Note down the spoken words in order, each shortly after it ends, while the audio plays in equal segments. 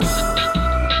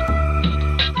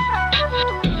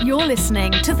You're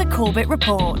listening to The Corbett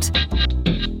Report.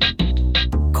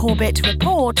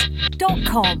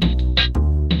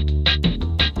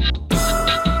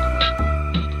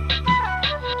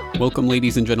 CorbettReport.com. Welcome,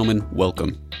 ladies and gentlemen,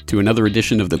 welcome to another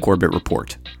edition of The Corbett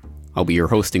Report. I'll be your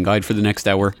host and guide for the next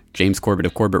hour, James Corbett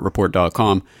of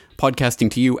CorbettReport.com,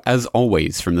 podcasting to you, as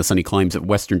always, from the sunny climes of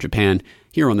Western Japan,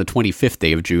 here on the 25th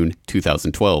day of June,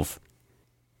 2012.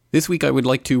 This week, I would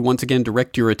like to once again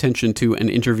direct your attention to an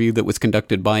interview that was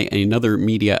conducted by another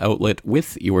media outlet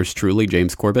with yours truly,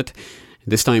 James Corbett.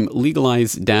 This time,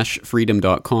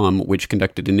 legalize-freedom.com, which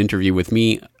conducted an interview with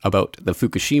me about the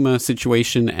Fukushima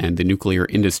situation and the nuclear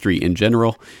industry in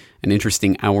general. An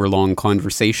interesting hour-long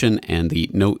conversation, and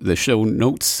the show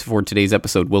notes for today's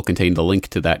episode will contain the link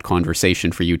to that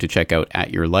conversation for you to check out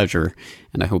at your leisure,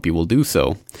 and I hope you will do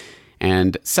so.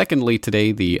 And secondly,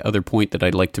 today, the other point that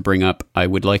I'd like to bring up, I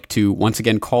would like to once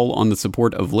again call on the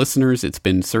support of listeners. It's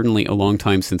been certainly a long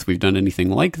time since we've done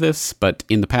anything like this, but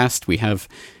in the past we have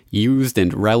used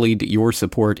and rallied your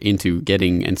support into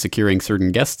getting and securing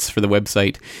certain guests for the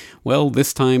website. Well,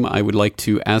 this time I would like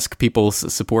to ask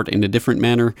people's support in a different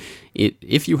manner.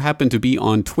 If you happen to be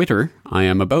on Twitter, I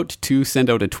am about to send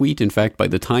out a tweet. In fact, by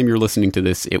the time you're listening to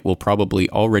this, it will probably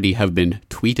already have been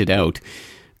tweeted out,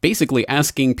 basically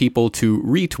asking people to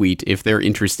retweet if they're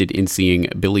interested in seeing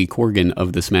Billy Corgan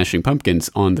of the Smashing Pumpkins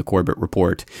on the Corbett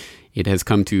Report. It has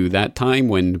come to that time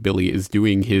when Billy is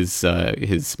doing his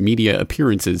media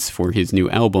appearances for his new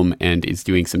album and is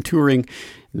doing some touring.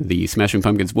 The Smashing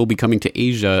Pumpkins will be coming to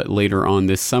Asia later on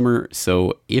this summer,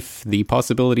 so if the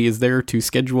possibility is there to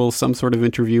schedule some sort of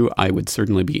interview, I would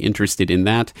certainly be interested in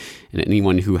that. And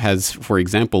anyone who has, for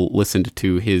example, listened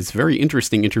to his very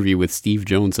interesting interview with Steve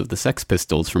Jones of the Sex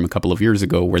Pistols from a couple of years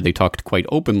ago, where they talked quite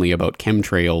openly about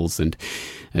chemtrails and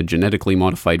genetically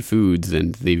modified foods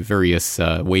and the various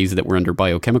ways that we're under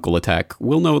biochemical attack,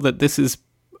 will know that this is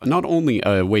not only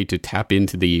a way to tap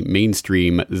into the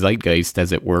mainstream zeitgeist,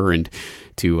 as it were, and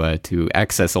to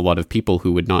access a lot of people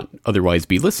who would not otherwise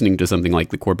be listening to something like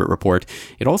the Corbett Report,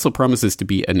 it also promises to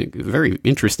be a very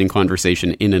interesting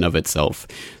conversation in and of itself.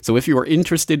 So if you are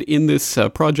interested in this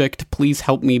project, please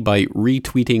help me by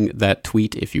retweeting that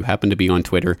tweet. If you happen to be on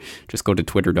Twitter, just go to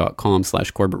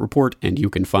twitter.com/Corbett Report and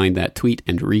you can find that tweet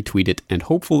and retweet it, and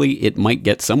hopefully it might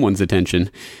get someone's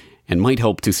attention and might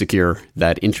help to secure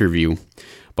that interview.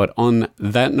 But on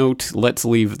that note, let's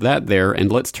leave that there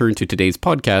and let's turn to today's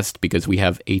podcast, because we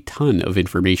have a ton of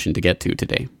information to get to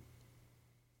today.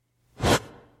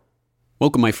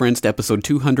 Welcome, my friends, to episode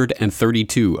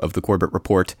 232 of the Corbett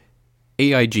Report,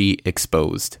 AIG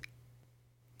Exposed.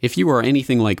 If you are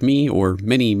anything like me or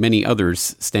many, many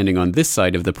others standing on this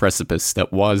side of the precipice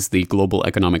that was the global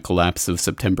economic collapse of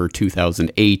September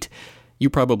 2008, you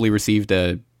probably received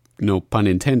a, no pun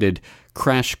intended,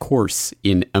 crash course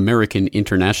in American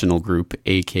International Group,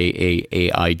 aka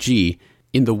AIG,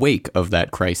 in the wake of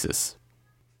that crisis.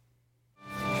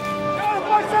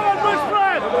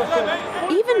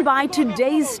 Even by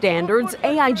today's standards,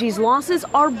 AIG's losses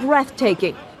are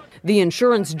breathtaking. The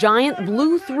insurance giant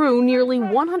blew through nearly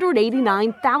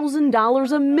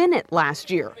 $189,000 a minute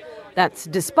last year. That's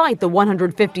despite the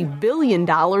 $150 billion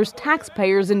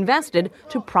taxpayers invested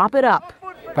to prop it up.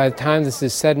 By the time this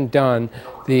is said and done,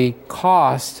 the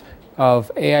cost of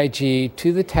AIG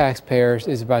to the taxpayers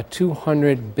is about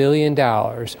 $200 billion,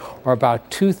 or about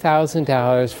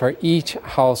 $2,000 for each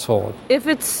household. If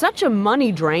it's such a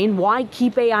money drain, why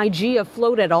keep AIG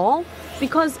afloat at all?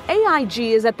 Because AIG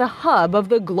is at the hub of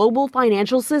the global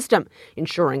financial system,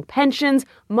 insuring pensions,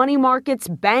 money markets,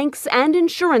 banks, and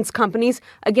insurance companies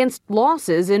against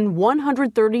losses in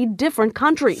 130 different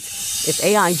countries. If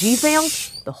AIG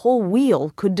fails, the whole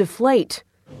wheel could deflate.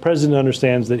 The President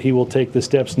understands that he will take the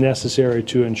steps necessary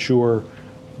to ensure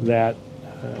that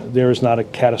there is not a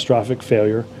catastrophic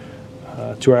failure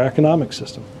to our economic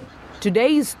system.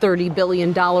 Today's $30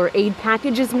 billion aid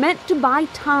package is meant to buy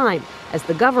time as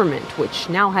the government, which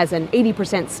now has an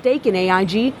 80% stake in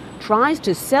AIG, tries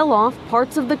to sell off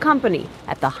parts of the company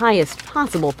at the highest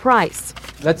possible price.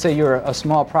 Let's say you're a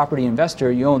small property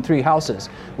investor, you own 3 houses.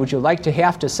 Would you like to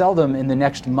have to sell them in the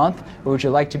next month, or would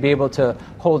you like to be able to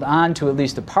hold on to at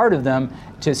least a part of them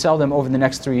to sell them over the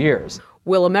next 3 years?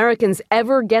 Will Americans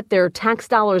ever get their tax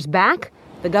dollars back?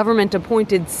 The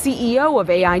government-appointed CEO of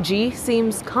AIG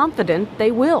seems confident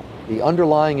they will. The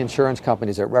underlying insurance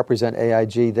companies that represent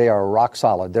AIG, they are rock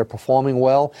solid. They're performing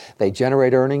well. They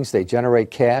generate earnings. They generate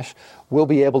cash. We'll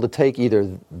be able to take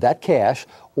either that cash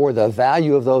or the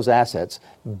value of those assets,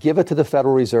 give it to the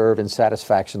Federal Reserve in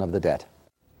satisfaction of the debt.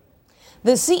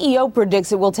 The CEO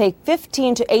predicts it will take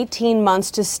 15 to 18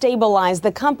 months to stabilize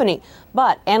the company.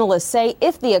 But analysts say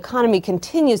if the economy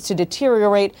continues to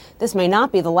deteriorate, this may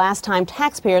not be the last time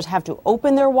taxpayers have to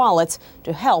open their wallets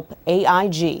to help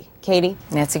AIG. Katie?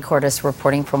 Nancy Cordes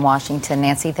reporting from Washington.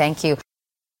 Nancy, thank you.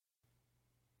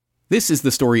 This is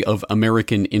the story of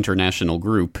American International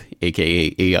Group,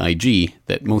 aka AIG,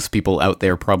 that most people out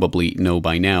there probably know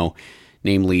by now.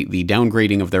 Namely, the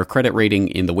downgrading of their credit rating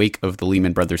in the wake of the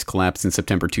Lehman Brothers collapse in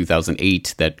September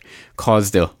 2008 that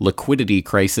caused a liquidity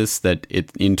crisis that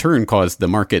it in turn caused the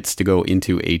markets to go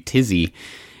into a tizzy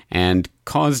and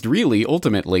caused really,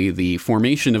 ultimately, the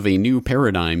formation of a new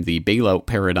paradigm, the bailout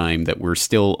paradigm that we're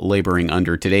still laboring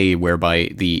under today,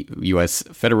 whereby the U.S.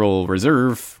 Federal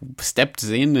Reserve steps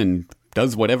in and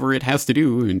does whatever it has to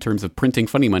do in terms of printing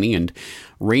funny money and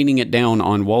raining it down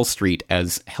on Wall Street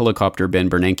as helicopter Ben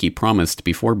Bernanke promised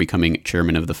before becoming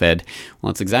chairman of the Fed.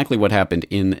 Well, that's exactly what happened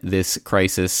in this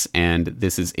crisis, and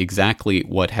this is exactly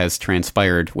what has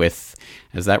transpired with,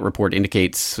 as that report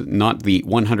indicates, not the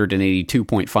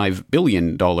 $182.5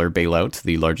 billion bailout,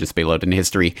 the largest bailout in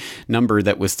history, number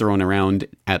that was thrown around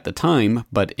at the time,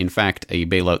 but in fact a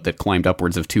bailout that climbed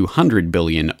upwards of $200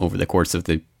 billion over the course of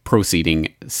the proceeding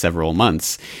several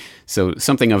months. So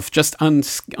something of just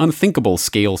unthinkable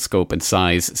scale, scope, and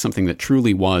size, something that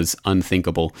truly was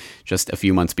unthinkable just a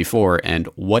few months before. And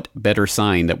what better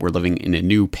sign that we're living in a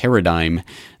new paradigm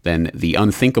than the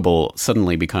unthinkable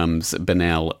suddenly becomes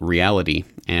banal reality.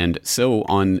 And so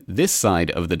on this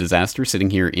side of the disaster, sitting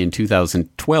here in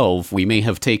 2012, we may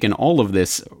have taken all of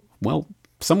this, well,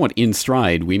 somewhat in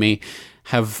stride. We may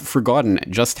have forgotten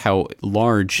just how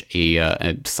large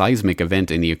a seismic event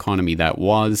in the economy that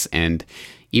was, and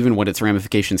even what its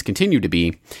ramifications continue to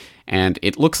be. And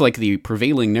it looks like the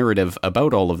prevailing narrative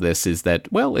about all of this is that,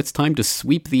 well, it's time to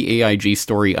sweep the AIG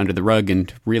story under the rug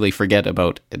and really forget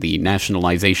about the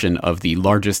nationalization of the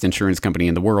largest insurance company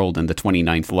in the world and the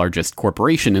 29th largest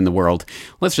corporation in the world.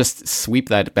 Let's just sweep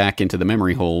that back into the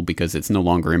memory hole because it's no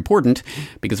longer important,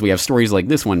 because we have stories like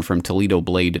this one from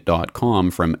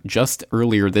ToledoBlade.com from just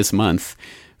earlier this month.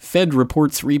 Fed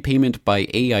reports repayment by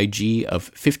AIG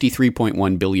of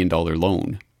 $53.1 billion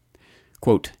loan.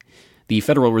 Quote, the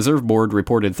Federal Reserve Board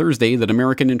reported Thursday that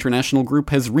American International Group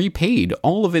has repaid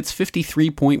all of its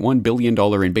 $53.1 billion in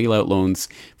bailout loans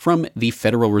from the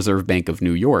Federal Reserve Bank of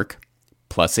New York,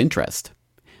 plus interest.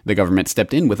 The government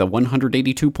stepped in with a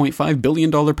 $182.5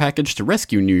 billion package to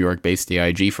rescue New York-based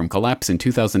AIG from collapse in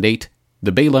 2008.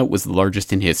 The bailout was the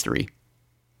largest in history.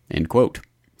 End quote.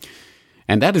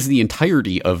 And that is the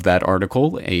entirety of that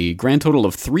article, a grand total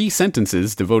of 3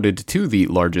 sentences devoted to the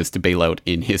largest bailout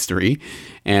in history,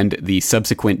 and the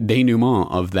subsequent denouement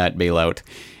of that bailout.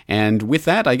 And with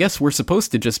that, I guess we're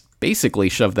supposed to just basically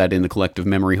shove that in the collective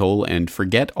memory hole and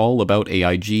forget all about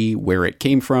AIG, where it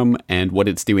came from, and what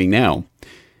it's doing now.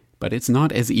 But it's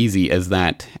not as easy as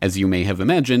that, as you may have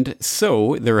imagined,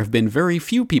 so there have been very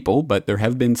few people, but there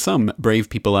have been some brave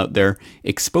people out there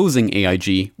exposing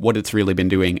AIG, what it's really been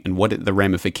doing, and what the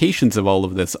ramifications of all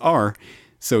of this are.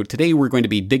 So today we're going to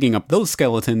be digging up those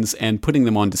skeletons and putting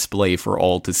them on display for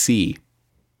all to see.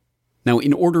 Now,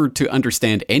 in order to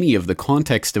understand any of the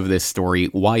context of this story,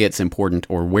 why it's important,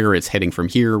 or where it's heading from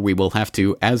here, we will have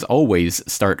to, as always,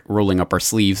 start rolling up our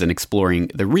sleeves and exploring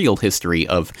the real history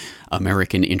of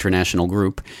American International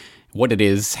Group, what it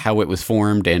is, how it was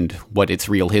formed, and what its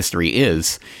real history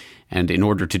is. And in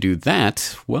order to do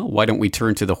that, well, why don't we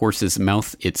turn to the horse's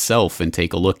mouth itself and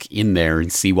take a look in there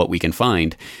and see what we can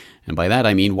find. And by that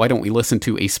I mean, why don't we listen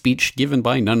to a speech given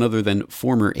by none other than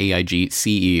former AIG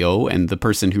CEO and the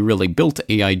person who really built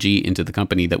AIG into the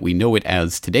company that we know it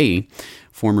as today,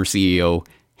 former CEO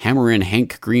Hammerin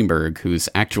Hank Greenberg, whose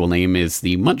actual name is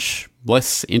the much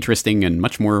less interesting and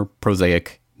much more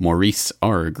prosaic Maurice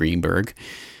R. Greenberg.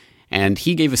 And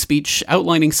he gave a speech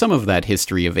outlining some of that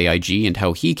history of AIG and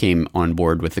how he came on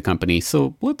board with the company.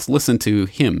 So let's listen to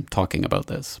him talking about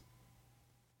this.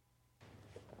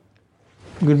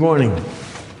 Good morning.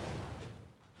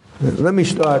 Let me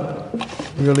start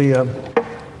really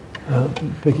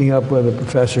picking up where the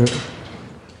professor.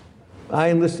 I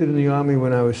enlisted in the Army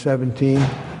when I was 17.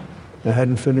 I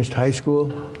hadn't finished high school.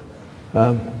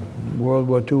 World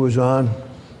War II was on.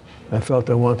 I felt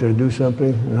I wanted to do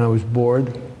something, and I was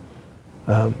bored.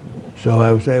 So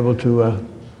I was able to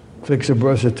fix a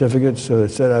birth certificate so it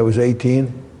said I was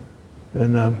 18.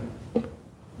 And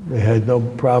they had no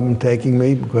problem taking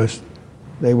me because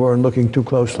they weren't looking too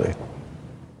closely.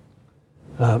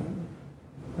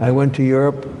 I went to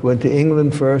Europe, went to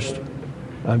England first.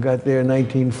 I got there in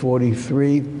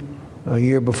 1943, a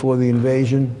year before the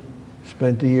invasion.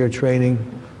 Spent a year training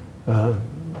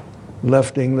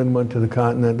left England, went to the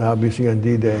continent, obviously on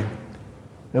D-Day.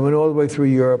 I went all the way through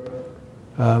Europe,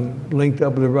 linked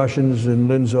up with the Russians in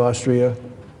Linz, Austria.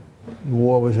 The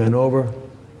war was then over.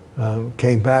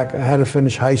 Came back. I had to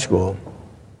finish high school,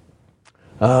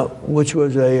 which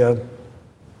was a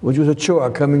chore.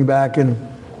 Coming back and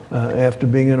after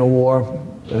being in a war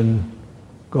and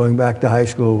going back to high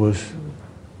school was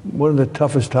one of the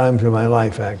toughest times of my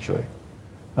life, actually.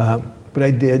 But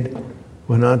I did.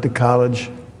 Went on to college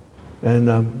and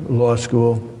law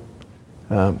school.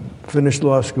 Finished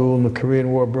law school and the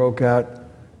Korean War broke out.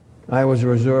 I was a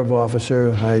reserve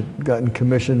officer. I'd gotten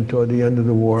commissioned toward the end of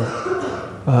the war.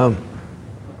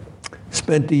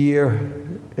 Spent a year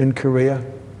in Korea,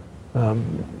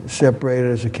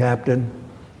 separated as a captain.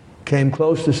 Came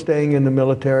close to staying in the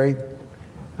military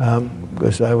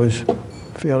because I was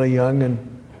fairly young and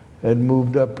had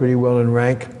moved up pretty well in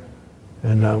rank,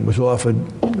 and was offered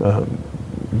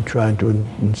trying to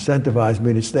incentivize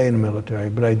me to stay in the military,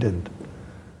 but I didn't.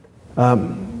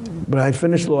 But I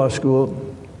finished law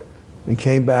school and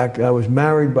came back. I was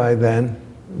married by then,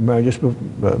 married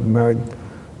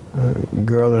a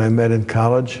girl that I met in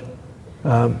college,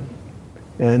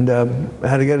 and I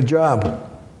had to get a job.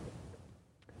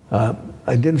 I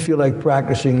didn't feel like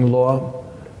practicing law.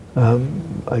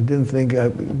 I didn't think I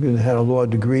had a law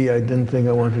degree. I didn't think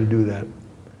I wanted to do that.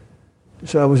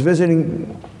 So I was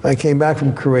visiting. I came back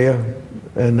from Korea,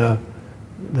 and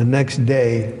the next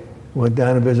day went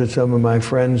down to visit some of my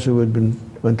friends who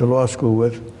went to law school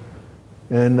with,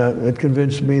 and it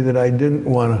convinced me that I didn't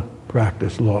want to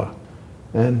practice law.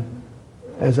 And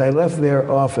as I left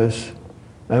their office,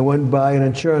 I went by an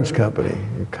insurance company,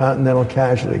 a Continental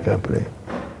Casualty Company.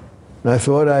 And I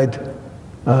thought I'd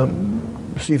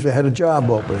see if they had a job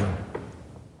opening.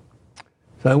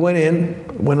 So I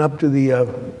went up to the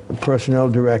personnel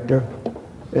director,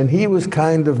 and he was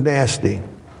kind of nasty.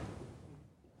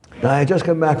 Now, I had just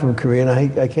come back from Korea,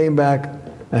 and I came back,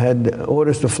 I had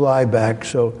orders to fly back,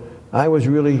 so I was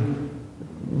really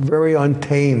very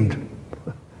untamed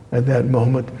at that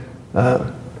moment.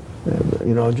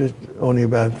 Just only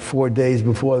about 4 days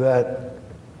before that,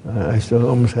 I still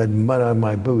almost had mud on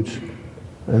my boots.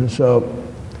 And so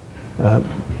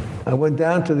I went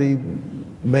down to the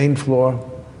main floor,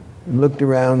 looked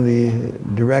around the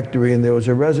directory, and there was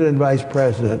a resident vice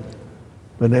president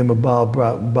by the name of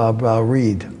Bob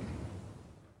Reed.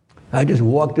 I just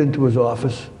walked into his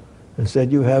office and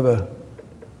said, "You have the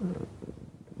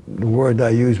word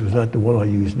I used was not the one I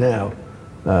use now.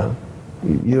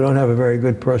 You don't have a very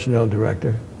good personnel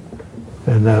director."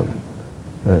 And I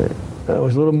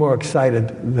was a little more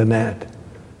excited than that.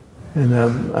 And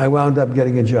I wound up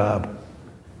getting a job.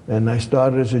 And I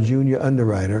started as a junior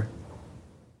underwriter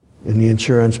in the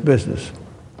insurance business.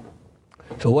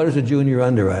 So what is a junior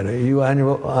underwriter? You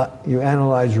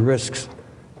analyze risks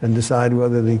and decide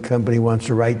whether the company wants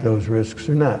to write those risks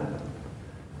or not.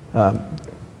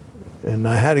 And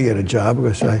I had to get a job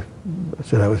because I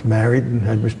said I was married and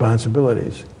had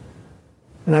responsibilities.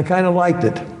 And I kind of liked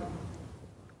it.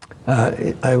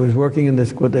 I was working in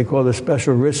this, what they call the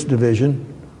special risk division,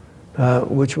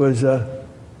 which was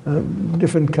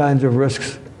different kinds of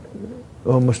risks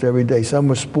almost every day. Some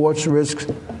were sports risks,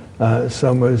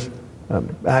 some was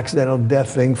accidental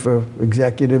death thing for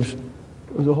executives.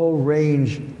 It was a whole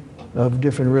range of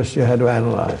different risks you had to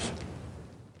analyze.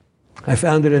 I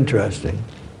found it interesting.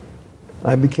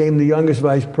 I became the youngest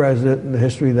vice president in the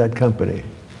history of that company.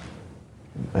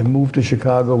 I moved to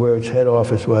Chicago, where its head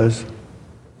office was,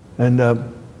 and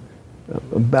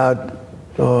about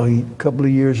a couple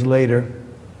of years later,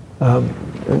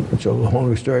 it's a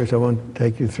long story, so I won't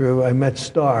take you through, I met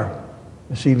Starr,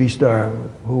 C.V. Starr,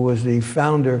 who was the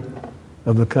founder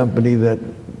of the company that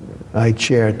I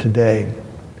chair today.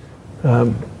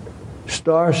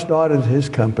 Starr started his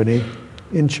company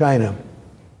in China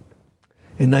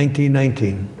in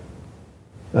 1919,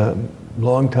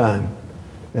 long time.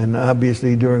 And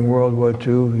obviously during World War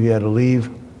II, he had to leave,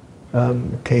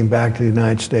 came back to the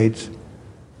United States.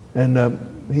 And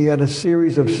he had a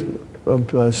series of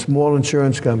small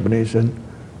insurance companies. And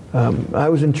I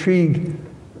was intrigued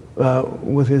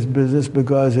with his business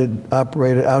because it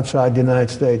operated outside the United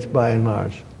States by and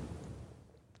large.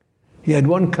 He had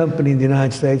one company in the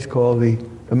United States called the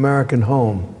American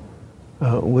Home,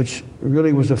 which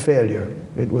really was a failure.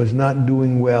 It was not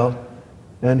doing well,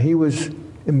 and he was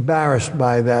embarrassed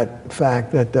by that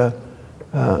fact that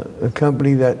a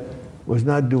company that was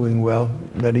not doing well,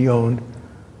 that he owned,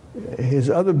 his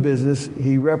other business,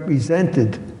 he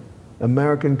represented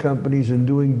American companies in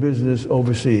doing business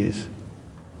overseas.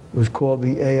 It was called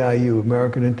the AIU,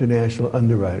 American International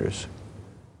Underwriters.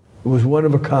 It was one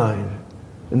of a kind,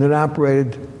 and it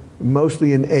operated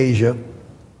mostly in Asia,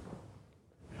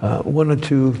 one or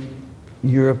two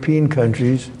European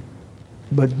countries,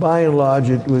 but by and large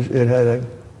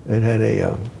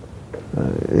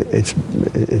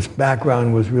its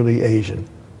background was really Asian,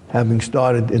 having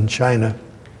started in China,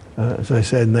 as I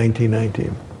said, in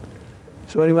 1919.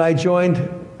 So anyway, I joined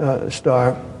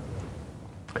Star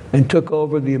and took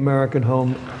over the American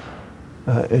home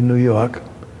in New York,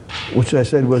 which I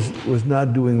said was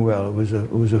not doing well.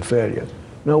 It was a failure.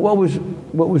 Now, what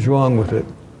was wrong with it?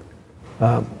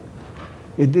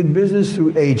 It did business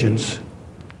through agents,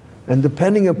 and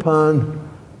depending upon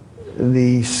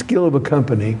the skill of a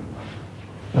company,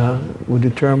 would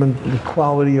determine the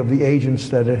quality of the agents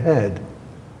that it had.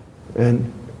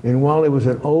 And while it was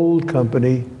an old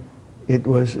company, it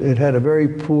had a very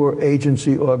poor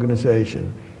agency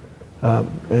organization,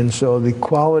 and so the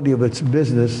quality of its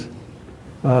business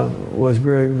was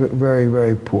very, very,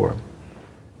 very poor.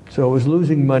 So it was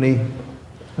losing money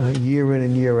year in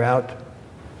and year out,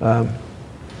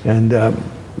 and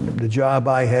the job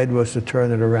I had was to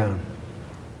turn it around.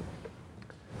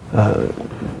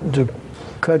 To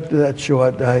cut that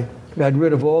short, I got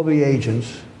rid of all the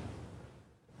agents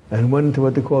and went into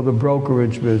what they call the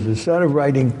brokerage business. Instead of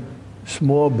writing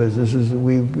small businesses,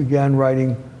 we began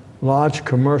writing large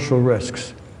commercial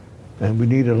risks, and we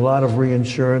needed a lot of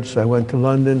reinsurance. I went to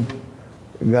London,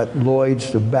 got Lloyd's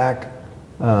to back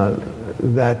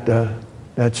that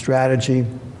strategy,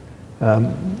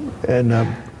 and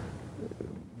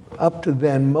up to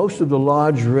then, most of the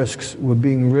large risks were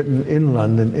being written in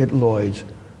London at Lloyd's.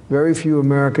 Very few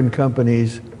American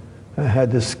companies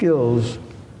had the skills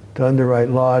to underwrite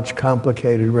large,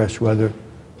 complicated risks, whether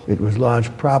it was large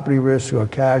property risk or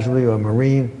casualty or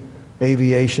marine,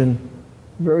 aviation,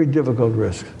 very difficult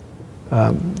risks.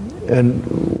 And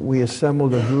we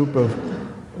assembled a group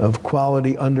of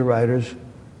quality underwriters,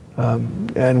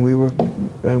 and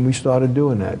we started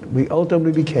doing that. We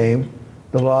ultimately became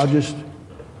the largest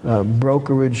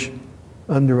brokerage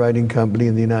underwriting company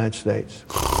in the United States.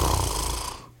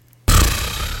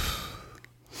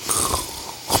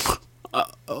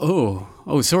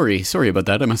 Sorry about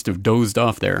that. I must have dozed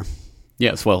off there.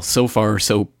 Yes, well, so far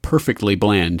so perfectly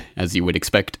bland, as you would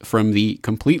expect from the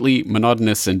completely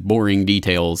monotonous and boring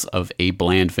details of a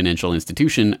bland financial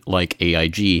institution like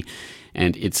AIG,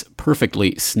 and its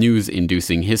perfectly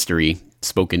snooze-inducing history,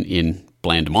 spoken in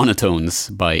bland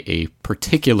monotones by a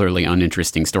particularly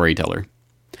uninteresting storyteller.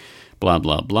 Blah,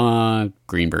 blah, blah.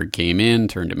 Greenberg came in,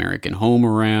 turned American Home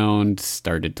around,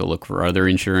 started to look for other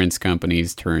insurance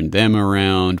companies, turned them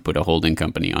around, put a holding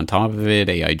company on top of it.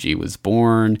 AIG was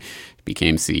born,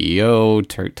 became CEO,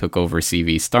 took over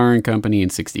CV Starr & Company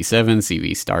in 67.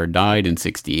 CV Starr died in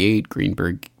 68.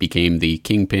 Greenberg became the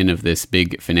kingpin of this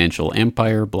big financial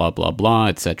empire, blah, blah, blah,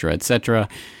 etc., etc.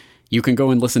 You can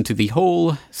go and listen to the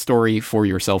whole story for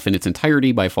yourself in its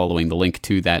entirety by following the link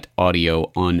to that audio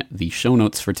on the show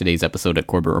notes for today's episode at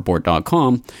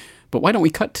CorbettReport.com. But why don't we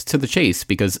cut to the chase?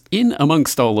 Because in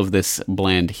amongst all of this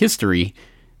bland history,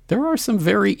 there are some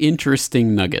very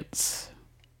interesting nuggets.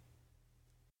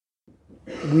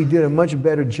 We did a much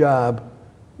better job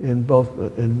in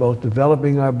both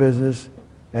developing our business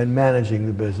and managing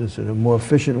the business in a more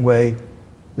efficient way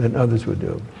than others would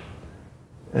do.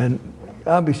 And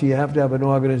obviously, you have to have an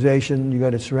organization. You got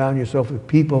to surround yourself with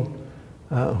people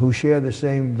who share the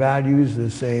same values, the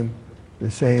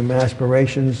same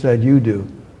aspirations that you do.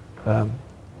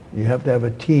 You have to have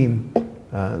a team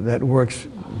that works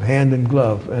hand in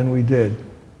glove, and we did.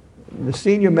 The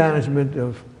senior management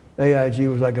of AIG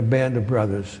was like a band of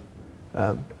brothers.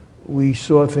 We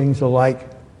saw things alike.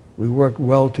 We worked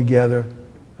well together.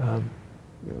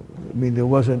 There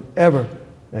wasn't ever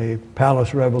a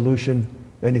palace revolution,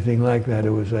 anything like that. It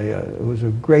was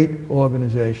a great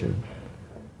organization.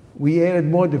 We added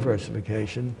more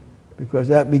diversification because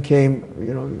that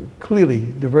became,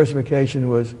 clearly diversification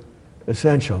was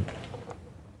essential.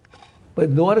 But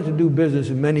in order to do business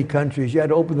in many countries, you had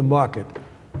to open the market.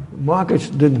 Markets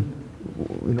didn't,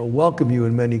 welcome you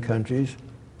in many countries.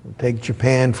 Take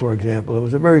Japan, for example. It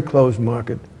was a very closed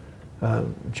market.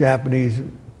 Japanese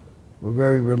were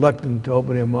very reluctant to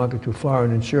open their market to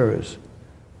foreign insurers.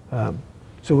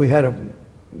 So we had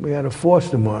to force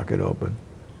the market open,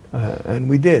 and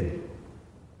we did.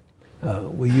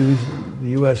 We used the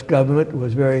U.S. government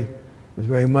was very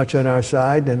much on our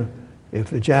side, and if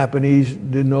the Japanese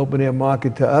didn't open their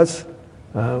market to us,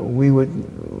 we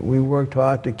worked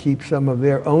hard to keep some of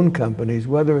their own companies,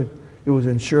 whether it was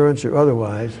insurance or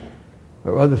otherwise,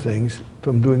 or other things,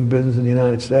 from doing business in the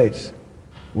United States.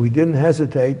 We didn't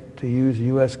hesitate to use the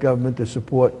U.S. government to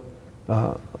support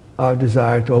our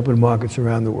desire to open markets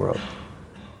around the world.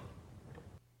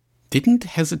 didn't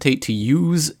hesitate to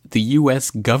use the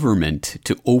US government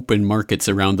to open markets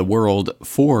around the world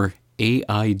for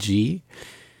AIG?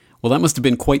 Well, that must have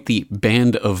been quite the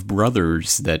band of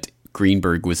brothers that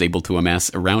Greenberg was able to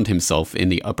amass around himself in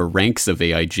the upper ranks of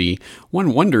AIG.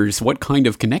 One wonders what kind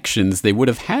of connections they would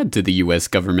have had to the US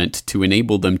government to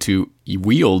enable them to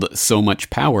wield so much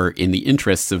power in the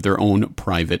interests of their own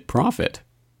private profit.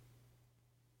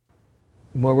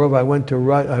 Moreover, I went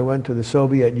to the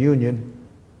Soviet Union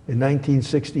in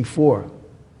 1964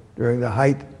 during the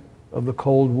height of the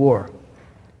Cold War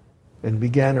and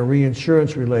began a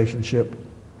reinsurance relationship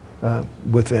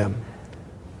with them.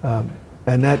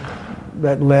 And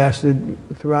that lasted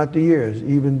throughout the years.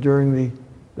 Even during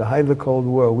the height of the Cold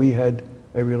War, we had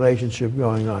a relationship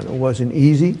going on. It wasn't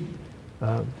easy.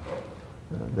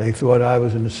 They thought I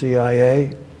was in the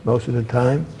CIA most of the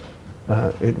time.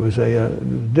 It was a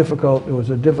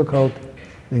difficult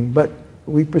thing, but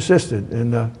we persisted.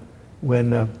 And when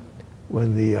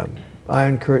the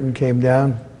Iron Curtain came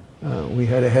down, we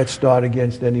had a head start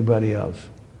against anybody else.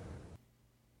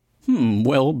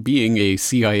 Well, being a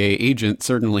CIA agent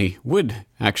certainly would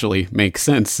actually make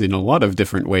sense in a lot of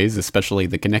different ways, especially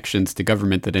the connections to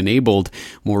government that enabled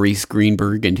Maurice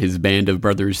Greenberg and his band of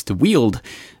brothers to wield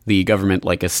the government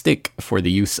like a stick for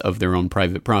the use of their own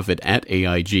private profit at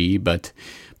AIG, but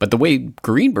the way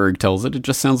Greenberg tells it, it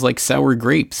just sounds like sour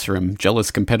grapes from jealous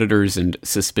competitors and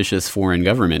suspicious foreign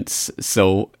governments.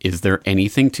 So is there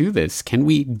anything to this? Can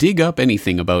we dig up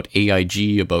anything about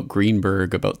AIG, about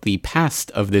Greenberg, about the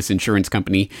past of this insurance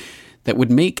company that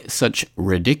would make such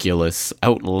ridiculous,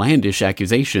 outlandish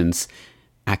accusations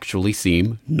actually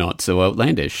seem not so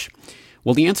outlandish?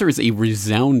 Well, the answer is a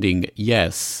resounding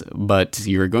yes, but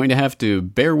you're going to have to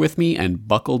bear with me and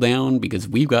buckle down because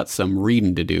we've got some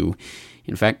reading to do.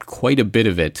 In fact, quite a bit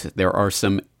of it. There are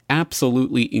some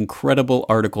absolutely incredible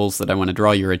articles that I want to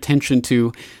draw your attention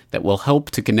to that will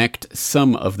help to connect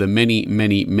some of the many,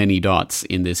 many, many dots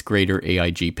in this greater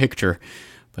AIG picture.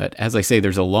 But as I say,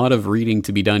 there's a lot of reading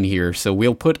to be done here, so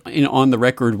we'll put on the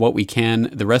record what we can.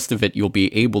 The rest of it you'll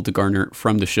be able to garner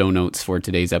from the show notes for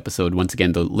today's episode. Once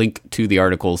again, the link to the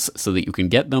articles so that you can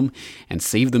get them and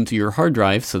save them to your hard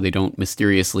drive so they don't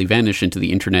mysteriously vanish into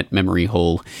the internet memory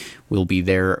hole will be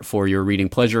there for your reading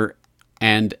pleasure.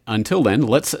 And until then,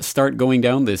 let's start going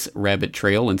down this rabbit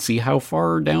trail and see how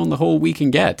far down the hole we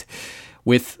can get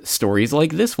with stories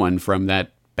like this one from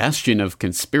that bastion of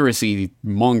conspiracy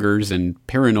mongers and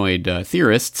paranoid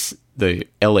theorists, the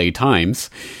LA Times,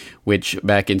 which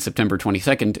back in September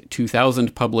 22nd,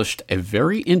 2000, published a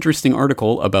very interesting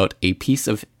article about a piece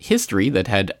of history that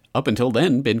had up until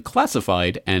then been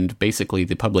classified, and basically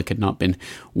the public had not been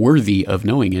worthy of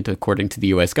knowing it, according to the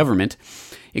US government.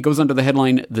 It goes under the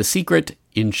headline, "The Secret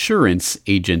Insurance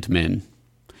Agent Men."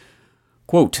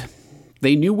 Quote,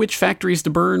 "They knew which factories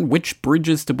to burn, which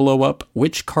bridges to blow up,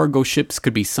 which cargo ships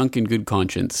could be sunk in good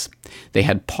conscience. They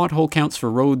had pothole counts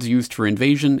for roads used for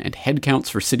invasion and head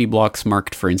counts for city blocks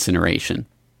marked for incineration.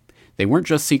 They weren't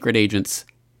just secret agents,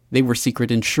 they were secret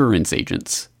insurance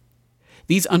agents.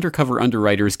 These undercover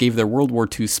underwriters gave their World War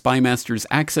II spy masters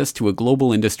access to a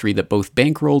global industry that both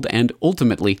bankrolled and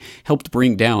ultimately helped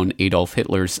bring down Adolf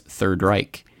Hitler's Third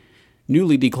Reich.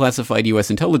 Newly declassified U.S.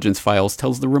 intelligence files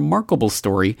tells the remarkable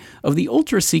story of the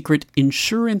ultra-secret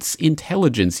Insurance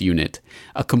Intelligence Unit,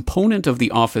 a component of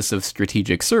the Office of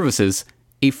Strategic Services,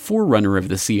 a forerunner of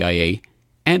the CIA,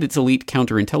 and its elite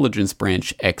counterintelligence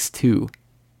branch X2.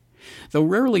 Though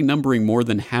rarely numbering more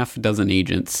than half a dozen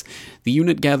agents, the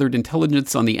unit gathered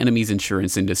intelligence on the enemy's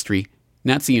insurance industry,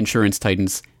 Nazi insurance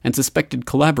titans, and suspected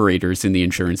collaborators in the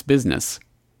insurance business.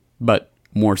 But,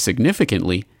 more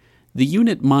significantly, the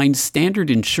unit mined standard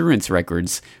insurance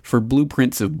records for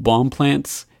blueprints of bomb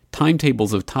plants,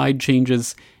 timetables of tide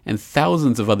changes, and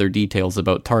thousands of other details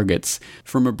about targets,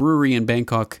 from a brewery in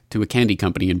Bangkok to a candy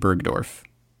company in Bergdorf.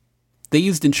 They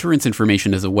used insurance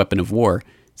information as a weapon of war,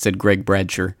 said Greg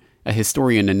Bradsher, a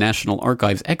historian and National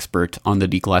Archives expert on the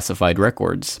declassified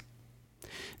records.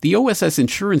 The OSS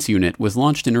Insurance Unit was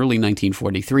launched in early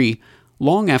 1943,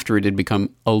 long after it had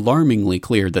become alarmingly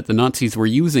clear that the Nazis were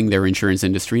using their insurance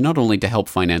industry not only to help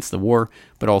finance the war,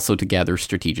 but also to gather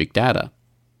strategic data.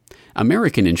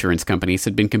 American insurance companies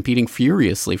had been competing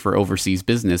furiously for overseas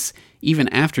business even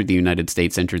after the United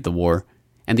States entered the war,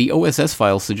 and the OSS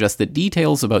files suggest that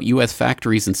details about U.S.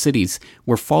 factories and cities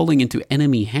were falling into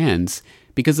enemy hands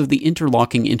because of the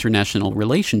interlocking international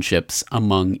relationships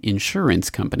among insurance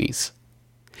companies.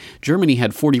 Germany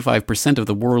had 45% of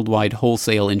the worldwide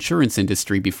wholesale insurance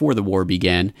industry before the war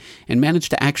began, and managed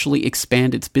to actually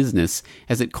expand its business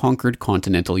as it conquered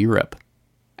continental Europe.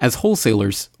 As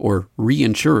wholesalers, or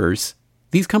reinsurers,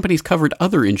 These companies covered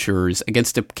other insurers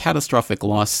against a catastrophic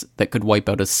loss that could wipe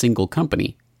out a single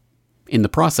company. In the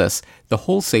process, the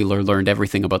wholesaler learned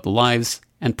everything about the lives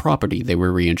and property they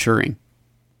were reinsuring.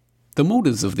 The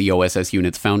motives of the OSS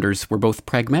unit's founders were both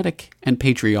pragmatic and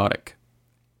patriotic.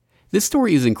 This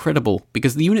story is incredible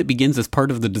because the unit begins as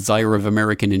part of the desire of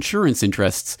American insurance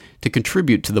interests to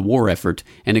contribute to the war effort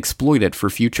and exploit it for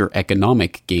future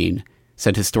economic gain,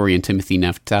 said historian Timothy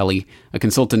Naftali, a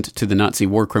consultant to the Nazi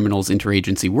War Criminals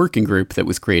Interagency Working Group that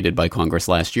was created by Congress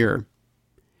last year.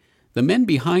 The men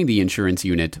behind the insurance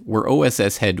unit were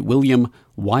OSS head William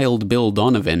Wild Bill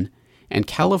Donovan and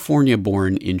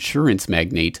California-born insurance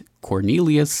magnate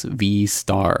Cornelius V.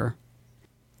 Starr.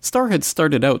 Starr had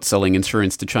started out selling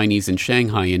insurance to Chinese in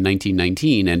Shanghai in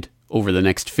 1919 and, over the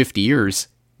next 50 years,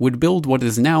 would build what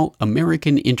is now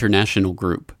American International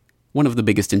Group, one of the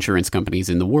biggest insurance companies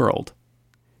in the world.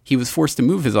 He was forced to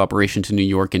move his operation to New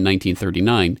York in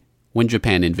 1939 when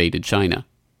Japan invaded China.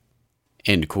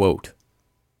 End quote.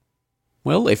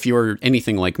 Well, if you're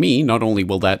anything like me, not only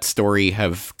will that story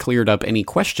have cleared up any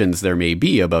questions there may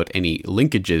be about any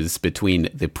linkages between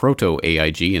the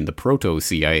proto-AIG and the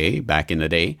proto-CIA back in the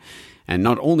day, and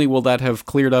not only will that have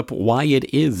cleared up why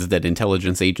it is that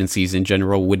intelligence agencies in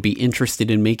general would be interested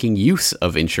in making use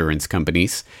of insurance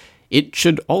companies, it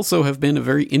should also have been a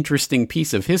very interesting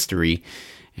piece of history.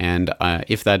 And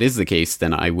if that is the case,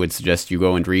 then I would suggest you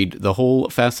go and read the whole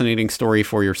fascinating story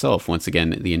for yourself. Once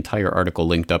again, the entire article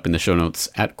linked up in the show notes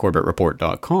at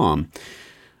corbettreport.com.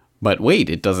 But wait,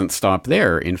 it doesn't stop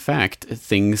there. In fact,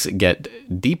 things get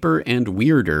deeper and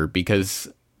weirder because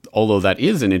although that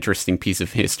is an interesting piece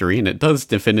of history, and it does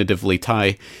definitively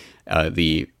tie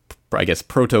the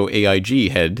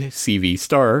proto-AIG head C.V.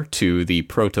 Starr to the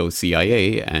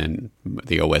proto-CIA and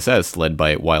the OSS led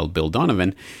by Wild Bill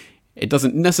Donovan, it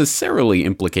doesn't necessarily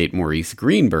implicate Maurice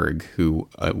Greenberg, who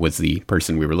was the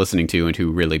person we were listening to and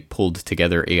who really pulled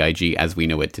together AIG as we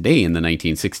know it today in the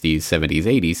 1960s, 70s,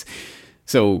 80s.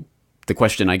 So the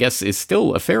question, I guess, is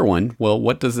still a fair one. Well,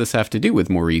 what does this have to do with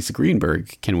Maurice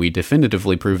Greenberg? Can we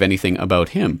definitively prove anything about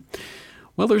him?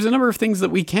 Well, there's a number of things that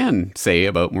we can say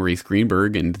about Maurice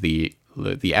Greenberg and the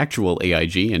actual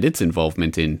AIG and its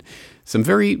involvement in some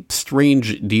very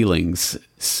strange dealings.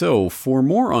 So, for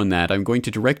more on that, I'm going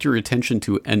to direct your attention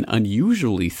to an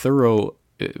unusually thorough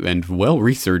and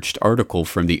well-researched article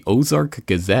from the Ozark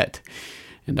Gazette.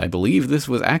 And I believe this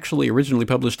was actually originally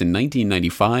published in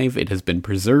 1995. It has been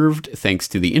preserved thanks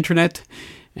to the internet,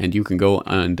 and you can go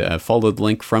and follow the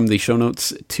link from the show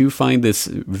notes to find this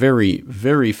very,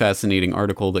 very fascinating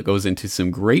article that goes into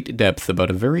some great depth about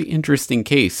a very interesting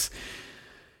case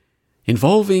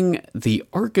involving the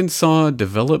Arkansas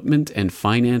Development and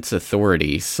Finance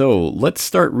Authority. So let's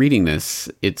start reading this.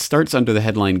 It starts under the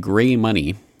headline Gray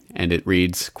Money, and it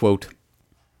reads, quote,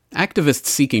 "Activists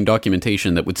seeking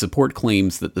documentation that would support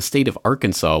claims that the state of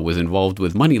Arkansas was involved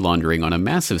with money laundering on a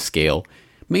massive scale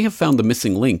may have found the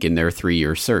missing link in their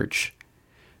 3-year search.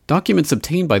 Documents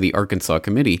obtained by the Arkansas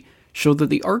Committee show that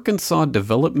the Arkansas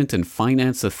Development and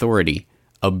Finance Authority,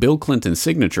 a Bill Clinton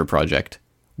signature project,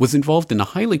 was involved in a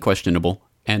highly questionable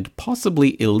and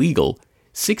possibly illegal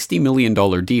 $60 million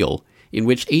deal in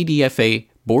which ADFA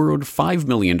borrowed $5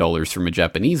 million from a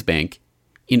Japanese bank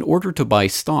in order to buy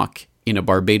stock in a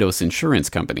Barbados insurance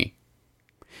company.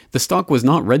 The stock was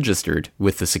not registered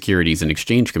with the Securities and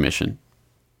Exchange Commission.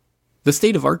 The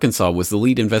state of Arkansas was the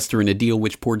lead investor in a deal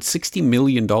which poured $60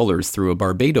 million through a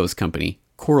Barbados company,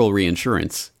 Coral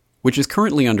Reinsurance, which is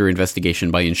currently under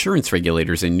investigation by insurance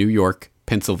regulators in New York,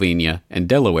 Pennsylvania, and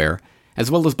Delaware,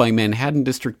 as well as by Manhattan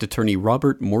District Attorney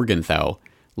Robert Morgenthau,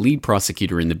 lead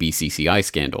prosecutor in the BCCI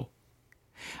scandal.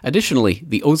 Additionally,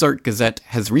 the Ozark Gazette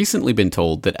has recently been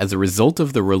told that as a result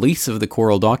of the release of the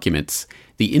Coral documents,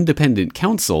 the independent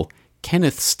counsel,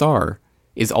 Kenneth Starr,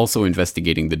 is also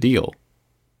investigating the deal.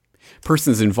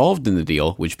 Persons involved in the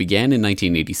deal, which began in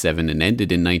 1987 and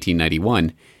ended in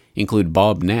 1991, include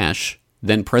Bob Nash,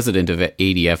 then president of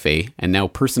ADFA and now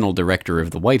personal director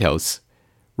of the White House,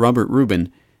 Robert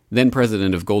Rubin, then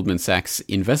president of Goldman Sachs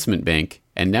Investment Bank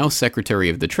and now secretary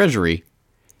of the Treasury,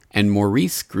 and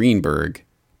Maurice Greenberg,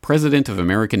 president of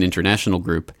American International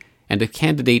Group and a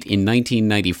candidate in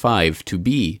 1995 to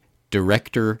be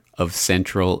Director of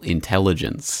Central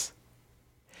Intelligence.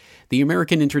 The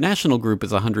American International Group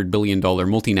is a $100 billion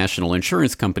multinational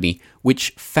insurance company which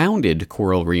founded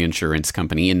Coral Reinsurance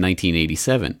Company in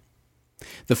 1987.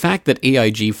 The fact that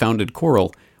AIG founded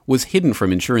Coral was hidden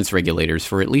from insurance regulators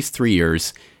for at least 3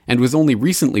 years and was only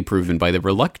recently proven by the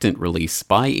reluctant release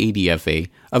by ADFA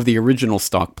of the original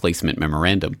stock placement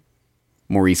memorandum.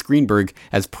 Maurice Greenberg,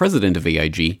 as president of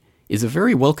AIG, is a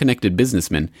very well-connected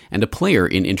businessman and a player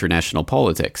in international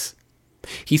politics.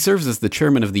 He serves as the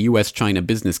chairman of the U.S.-China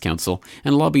Business Council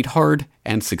and lobbied hard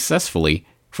and successfully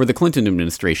for the Clinton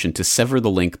administration to sever the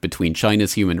link between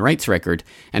China's human rights record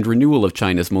and renewal of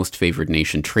China's most favored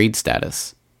nation trade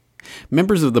status.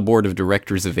 Members of the board of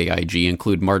directors of AIG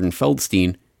include Martin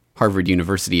Feldstein, Harvard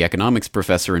University economics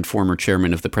professor and former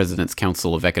chairman of the President's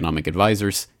Council of Economic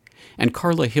Advisors, and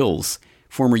Carla Hills,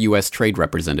 former U.S. trade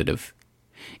representative.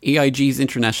 AIG's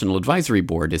International Advisory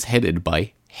Board is headed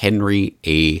by Henry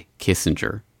A.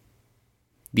 Kissinger.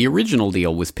 The original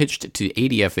deal was pitched to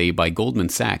ADFA by Goldman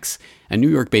Sachs, a New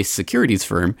York-based securities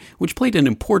firm which played an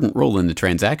important role in the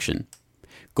transaction.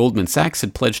 Goldman Sachs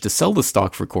had pledged to sell the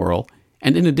stock for Coral,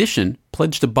 and in addition,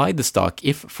 pledged to buy the stock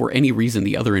if for any reason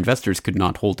the other investors could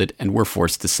not hold it and were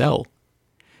forced to sell.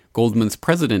 Goldman's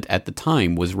president at the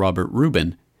time was Robert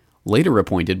Rubin, later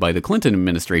appointed by the Clinton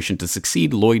administration to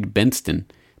succeed Lloyd Benson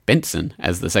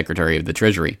as the Secretary of the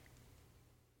Treasury.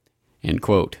 End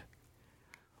quote.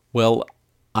 Well,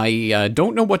 I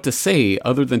don't know what to say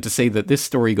other than to say that this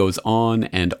story goes on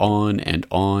and on and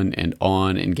on and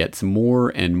on and gets more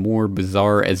and more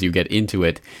bizarre as you get into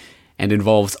it, and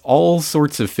involves all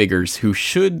sorts of figures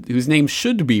whose names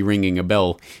should be ringing a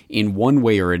bell in one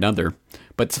way or another.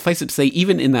 But suffice it to say,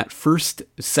 even in that first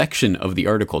section of the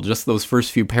article, just those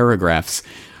first few paragraphs,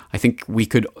 I think we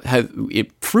could have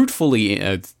it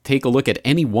fruitfully take a look at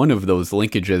any one of those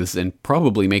linkages and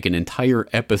probably make an entire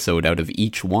episode out of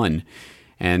each one.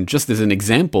 And just as an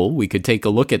example, we could take a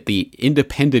look at the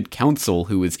independent counsel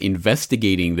who is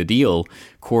investigating the deal,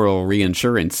 Coral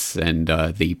Reinsurance, and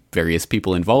the various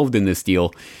people involved in this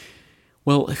deal.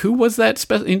 Well, who was that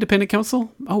independent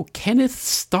counsel? Oh, Kenneth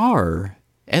Starr.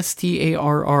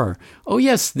 Starr. Oh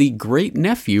yes, the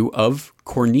great-nephew of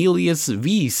Cornelius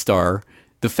V. Starr,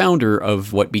 the founder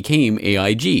of what became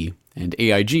AIG. And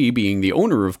AIG being the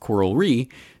owner of Coral Re,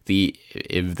 the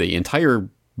entire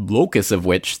locus of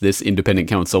which this independent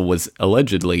counsel was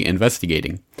allegedly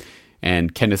investigating.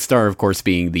 And Kenneth Starr, of course,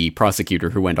 being the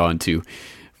prosecutor who went on to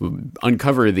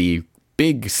uncover the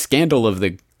big scandal of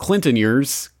the Clinton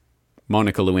years,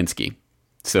 Monica Lewinsky.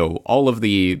 So all of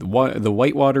the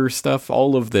Whitewater stuff,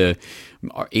 all of the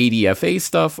ADFA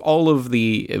stuff, all of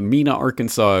the Mena,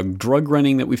 Arkansas drug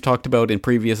running that we've talked about in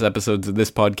previous episodes of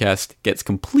this podcast gets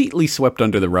completely swept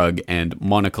under the rug, and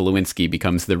Monica Lewinsky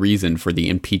becomes the reason for the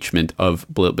impeachment of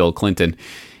Bill Clinton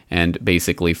and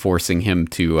basically forcing him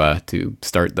to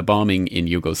start the bombing in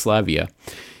Yugoslavia.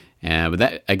 But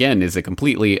that, again, is a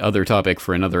completely other topic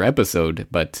for another episode,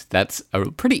 but that's a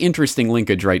pretty interesting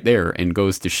linkage right there and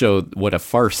goes to show what a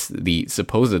farce the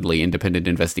supposedly independent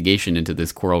investigation into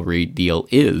this Coral Re deal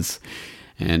is.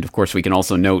 And, of course, we can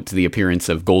also note the appearance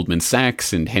of Goldman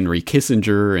Sachs and Henry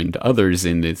Kissinger and others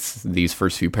in these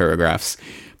first few paragraphs.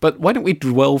 But why don't we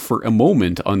dwell for a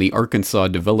moment on the Arkansas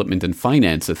Development and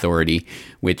Finance Authority,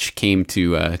 which came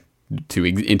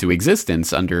into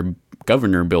existence under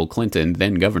Governor Bill Clinton,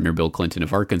 then Governor Bill Clinton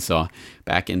of Arkansas,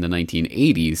 back in the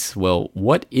 1980s. Well,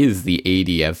 what is the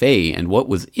ADFA and what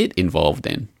was it involved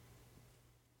in?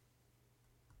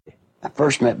 I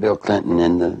first met Bill Clinton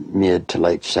in the mid to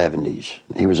late 70s.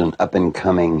 He was an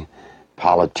up-and-coming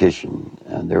politician.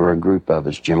 There were a group of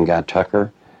us, Jim Guy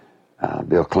Tucker,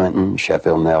 Bill Clinton,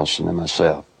 Sheffield Nelson, and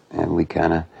myself. And we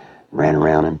kind of ran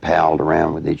around and palled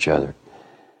around with each other.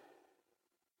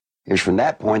 It was from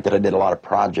that point that I did a lot of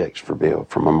projects for Bill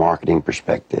from a marketing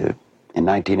perspective. In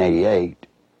 1988,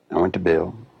 I went to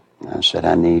Bill. I said,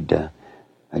 I need a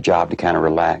job to kind of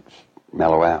relax,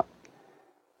 mellow out.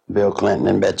 Bill Clinton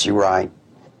and Betsy Wright,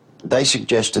 they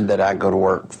suggested that I go to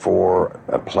work for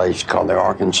a place called the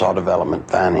Arkansas Development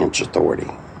Finance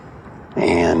Authority.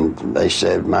 And they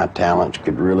said my talents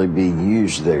could really be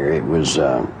used there. It was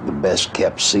the best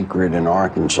kept secret in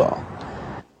Arkansas.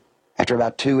 After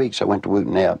about 2 weeks, I went to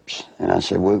Wooten Epps, and I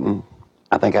said, Wooten,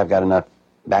 I think I've got enough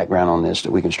background on this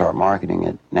that we can start marketing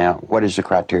it. Now, what is the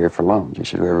criteria for loans? He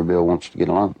said, whoever Bill wants to get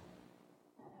a loan.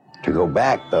 To go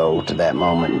back, though, to that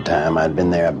moment in time, I'd been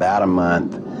there about a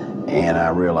month, and I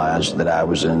realized that I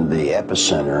was in the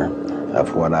epicenter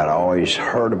of what I'd always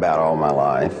heard about all my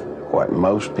life. What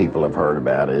most people have heard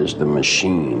about is the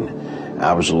machine.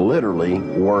 I was literally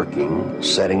working,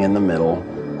 sitting in the middle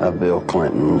of Bill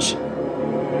Clinton's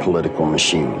political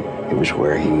machine. It was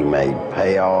where he made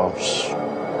payoffs,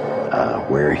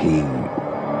 where he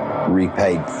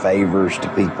repaid favors to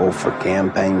people for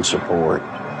campaign support.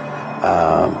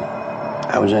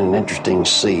 I was in an interesting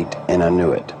seat, and I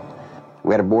knew it.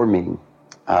 We had a board meeting.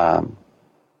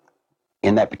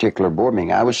 In that particular board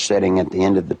meeting, I was sitting at the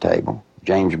end of the table.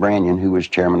 James Brannion, who was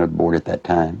chairman of the board at that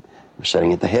time, was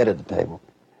sitting at the head of the table.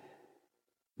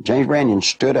 James Branion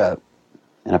stood up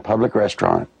in a public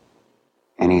restaurant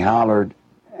and he hollered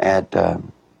at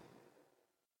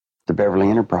the Beverly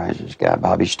Enterprises guy,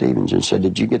 Bobby Stevens, and said,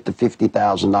 "Did you get the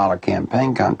 $50,000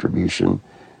 campaign contribution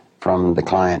from the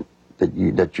client that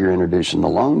you're introducing the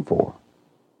loan for?"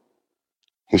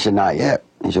 He said, "Not yet."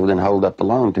 He said, "Well, then hold up the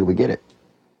loan till we get it."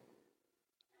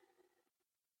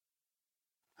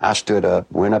 I stood up,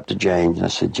 went up to James, and I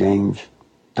said, "James,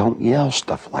 don't yell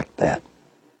stuff like that.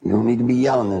 You don't need to be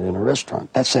yelling it in a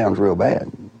restaurant. That sounds real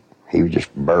bad." He was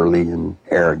just burly and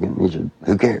arrogant. He said,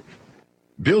 "Who cares?"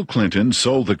 Bill Clinton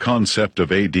sold the concept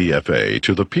of ADFA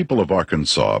to the people of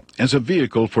Arkansas as a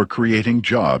vehicle for creating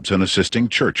jobs and assisting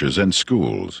churches and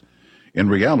schools. In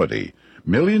reality,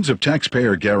 millions of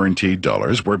taxpayer-guaranteed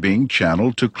dollars were being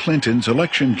channeled to Clinton's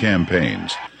election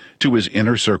campaigns, to his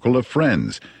inner circle of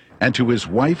friends, and to his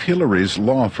wife Hillary's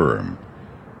law firm.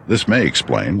 This may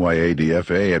explain why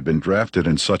ADFA had been drafted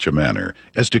in such a manner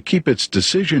as to keep its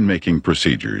decision-making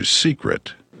procedures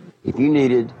secret. If you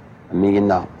needed $1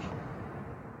 million,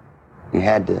 you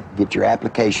had to get your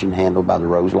application handled by the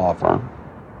Rose Law Firm,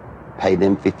 pay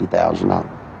them $50,000.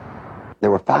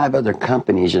 There were 5 other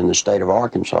companies in the state of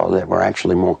Arkansas that were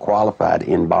actually more qualified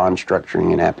in bond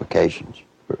structuring and applications,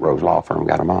 but Rose Law Firm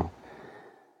got them all.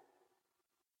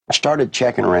 I started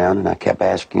checking around and I kept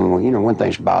asking, well, one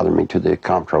thing's bothering me, to the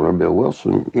comptroller, Bill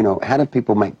Wilson, how do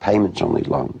people make payments on these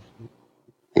loans?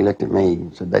 He looked at me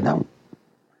and said, "They don't."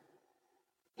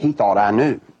 He thought I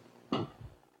knew. Well,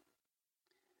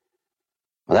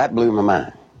 that blew my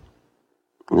mind.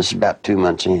 And this is about 2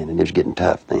 months in, and it was getting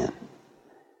tough then.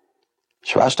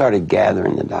 So I started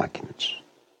gathering the documents.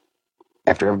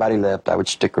 After everybody left, I would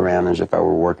stick around as if I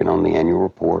were working on the annual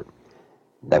report.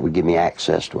 That would give me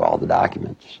access to all the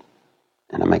documents,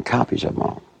 and I made copies of them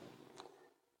all.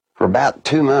 For about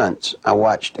 2 months, I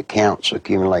watched accounts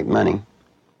accumulate money.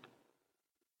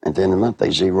 At the end of the month, they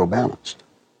zero balanced.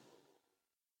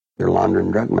 They're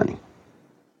laundering drug money.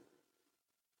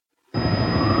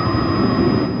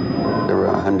 There were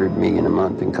 $100 million a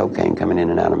month in cocaine coming in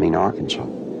and out of Mena, Arkansas.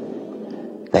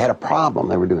 They had a problem.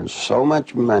 They were doing so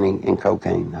much money in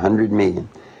cocaine, $100 million.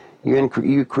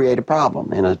 You create a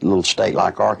problem in a little state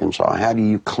like Arkansas. How do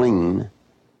you clean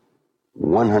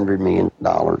 $100 million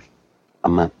a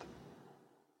month?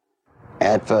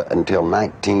 ADFA until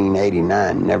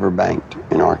 1989 never banked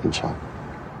in Arkansas.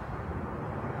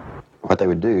 What they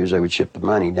would do is they would ship the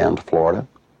money down to Florida,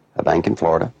 a bank in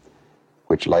Florida,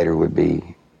 which later would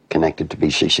be connected to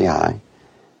BCCI.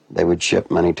 They would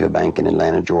ship money to a bank in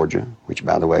Atlanta, Georgia, which,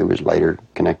 by the way, was later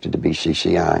connected to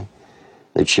BCCI.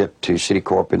 They'd ship to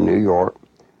Citicorp in New York,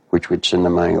 which would send the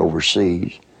money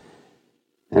overseas.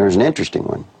 And there was an interesting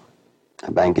one,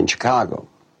 a bank in Chicago.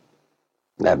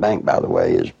 That bank, by the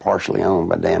way, is partially owned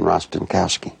by Dan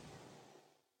Rostenkowski.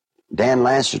 Dan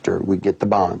Lassiter would get the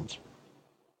bonds.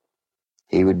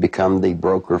 He would become the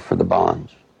broker for the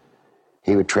bonds.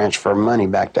 He would transfer money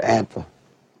back to ADFA.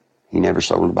 He never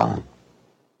sold a bond.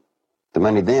 The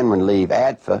money then would leave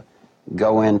ADFA,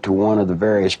 go into one of the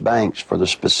various banks for the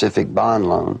specific bond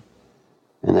loan,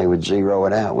 and they would zero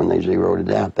it out. When they zeroed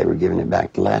it out, they were giving it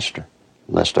back to Lassiter,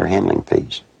 less their handling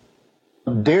fees.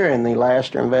 During the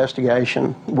Lassiter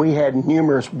investigation, we had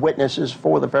numerous witnesses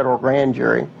for the federal grand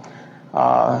jury,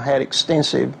 had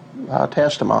extensive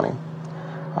testimony.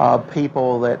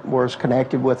 People that was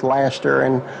connected with Lassiter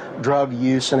and drug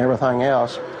use and everything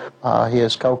else.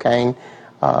 His cocaine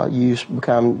use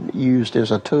become used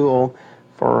as a tool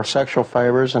for sexual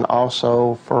favors and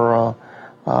also for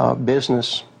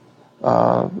business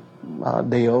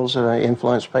deals that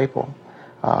influence people.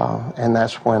 And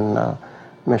that's when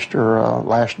Mr.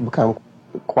 Lassiter became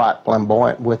quite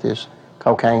flamboyant with his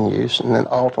cocaine use, and then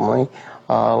ultimately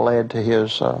led to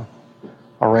his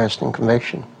arrest and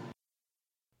conviction.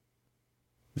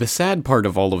 The sad part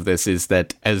of all of this is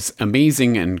that, as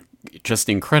amazing and just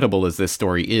incredible as this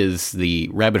story is, the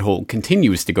rabbit hole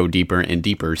continues to go deeper and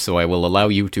deeper, so I will allow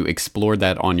you to explore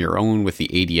that on your own with the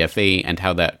ADFA and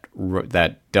how that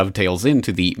dovetails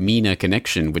into the Mena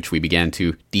connection, which we began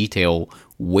to detail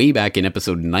way back in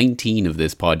episode 19 of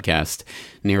this podcast,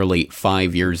 nearly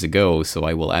 5 years ago. So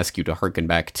I will ask you to hearken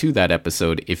back to that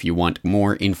episode if you want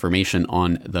more information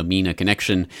on the Mena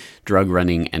connection, drug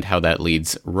running, and how that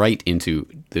leads right into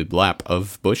the lap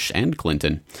of Bush and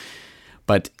Clinton.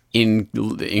 But in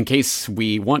case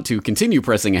we want to continue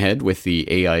pressing ahead with the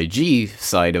AIG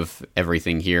side of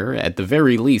everything here, at the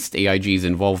very least, AIG's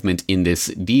involvement in this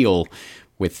deal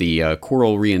with the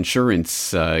Coral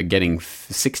Reinsurance getting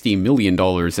 $60 million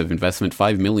of investment,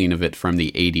 $5 million of it from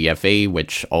the ADFA,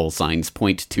 which all signs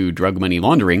point to drug money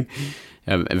laundering.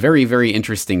 A very, very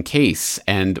interesting case.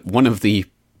 And one of the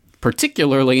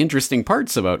particularly interesting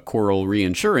parts about Coral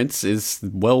Reinsurance is,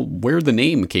 well, where the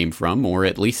name came from, or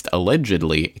at least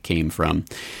allegedly came from.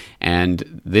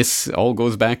 And this all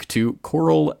goes back to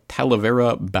Coral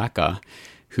Talavera Baca,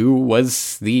 who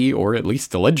was or at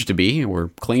least alleged to be,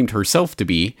 or claimed herself to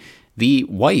be, the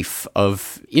wife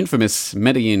of infamous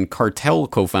Medellin cartel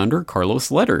co-founder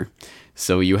Carlos Letter.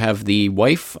 So you have the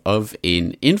wife of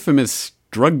an infamous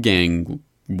drug gang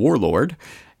warlord,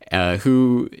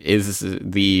 who is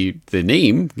the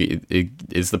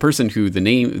person who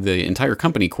the entire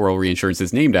company Coral Reinsurance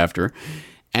is named after.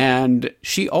 And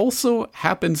she also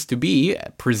happens to be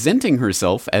presenting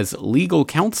herself as legal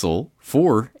counsel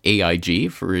for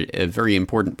AIG, for a very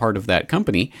important part of that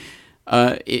company,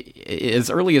 as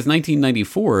early as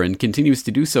 1994, and continues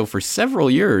to do so for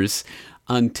several years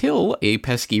until a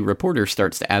pesky reporter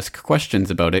starts to ask questions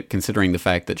about it, considering the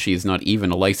fact that she is not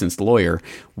even a licensed lawyer.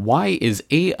 Why is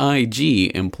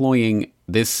AIG employing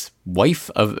this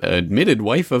admitted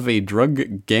wife of a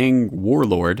drug gang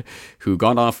warlord who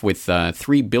got off with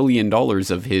 $3 billion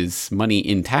of his money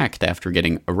intact after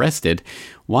getting arrested?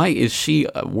 Why is she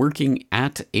working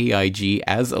at AIG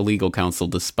as a legal counsel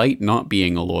despite not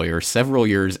being a lawyer several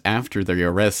years after the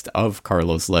arrest of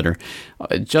Carlos Letter?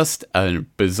 Just a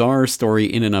bizarre story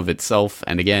in and of itself.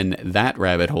 And again, that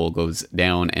rabbit hole goes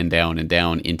down and down and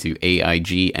down into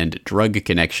AIG and drug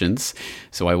connections.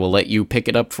 So I will let you pick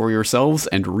it up for yourselves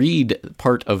and read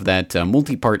part of that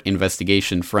multi-part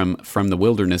investigation from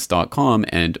thewilderness.com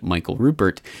and Michael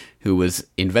Rupert, who was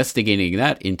investigating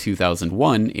that in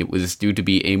 2001. It was due to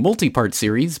be a multi-part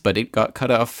series, but it got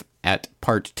cut off at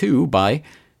part 2 by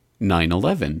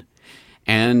 9/11.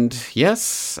 And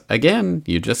yes, again,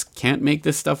 you just can't make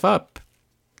this stuff up.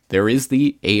 There is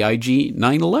the AIG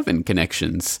 9/11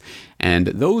 connections, and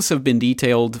those have been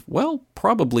detailed, well,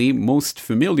 probably most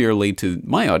familiarly to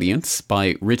my audience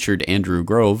by Richard Andrew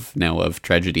Grove, now of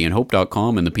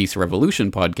TragedyandHope.com and the Peace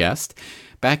Revolution podcast,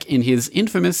 back in his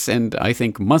infamous and I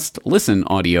think must-listen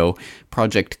audio,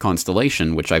 Project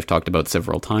Constellation, which I've talked about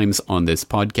several times on this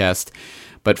podcast.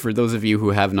 But for those of you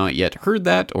who have not yet heard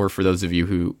that, or for those of you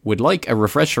who would like a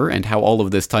refresher and how all of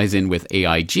this ties in with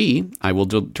AIG, I will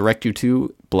direct you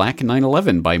to Black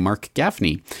 9/11 by Mark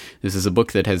Gaffney. This is a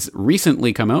book that has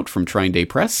recently come out from Trine Day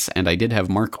Press, and I did have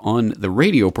Mark on the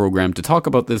radio program to talk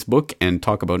about this book and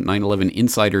talk about 9/11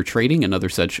 insider trading and other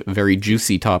such very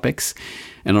juicy topics.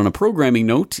 And on a programming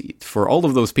note, for all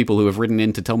of those people who have written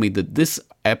in to tell me that this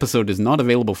episode is not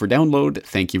available for download,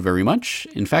 thank you very much.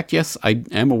 In fact, yes, I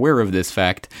am aware of this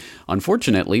fact.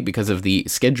 Unfortunately, because of the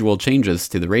schedule changes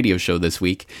to the radio show this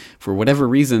week, for whatever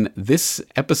reason, this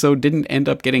episode didn't end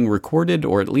up getting recorded,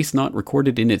 or at least not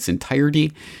recorded in its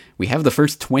entirety. We have the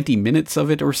first 20 minutes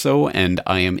of it or so, and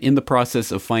I am in the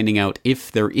process of finding out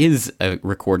if there is a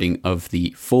recording of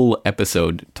the full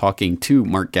episode talking to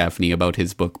Mark Gaffney about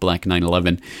his book, Black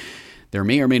 9/11. There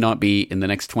may or may not be in the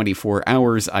next 24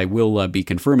 hours. I will be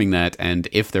confirming that, and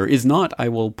if there is not, I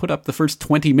will put up the first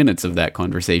 20 minutes of that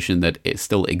conversation that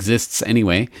still exists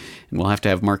anyway, and we'll have to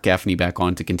have Mark Gaffney back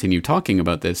on to continue talking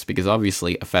about this, because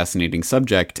obviously a fascinating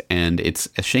subject, and it's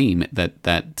a shame that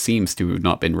that seems to have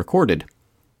not been recorded.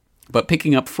 But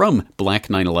picking up from Black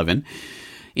 9/11,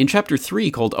 in Chapter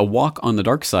 3, called A Walk on the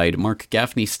Dark Side, Mark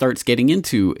Gaffney starts getting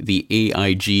into the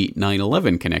AIG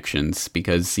 9/11 connections,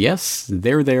 because, yes,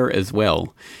 they're there as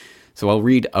well. So I'll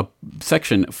read a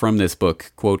section from this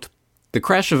book. Quote, "The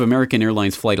crash of American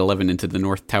Airlines Flight 11 into the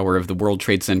North Tower of the World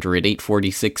Trade Center at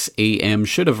 8:46 a.m.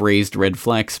 should have raised red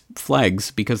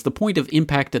flags because the point of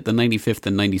impact at the 95th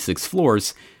and 96th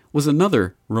floors was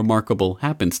another remarkable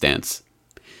happenstance.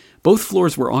 Both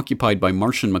floors were occupied by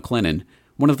Marsh & McLennan,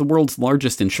 one of the world's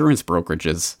largest insurance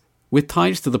brokerages, with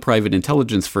ties to the private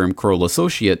intelligence firm Kroll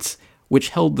Associates, which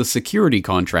held the security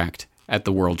contract at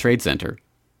the World Trade Center.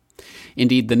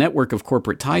 Indeed, the network of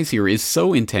corporate ties here is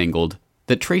so entangled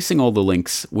that tracing all the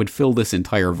links would fill this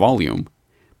entire volume,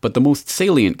 but the most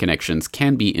salient connections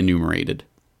can be enumerated.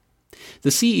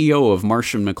 The CEO of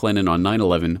Marsh & McLennan on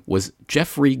 9/11 was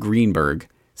Jeffrey Greenberg,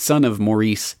 son of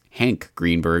Maurice Hank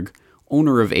Greenberg,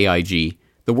 owner of AIG,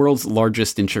 the world's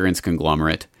largest insurance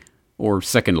conglomerate, or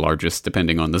second largest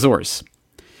depending on the source.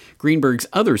 Greenberg's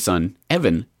other son,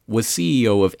 Evan, was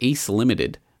CEO of Ace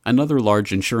Limited, another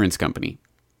large insurance company.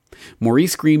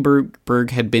 Maurice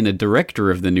Greenberg had been a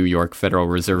director of the New York Federal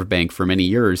Reserve Bank for many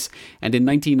years, and in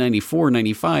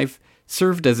 1994-95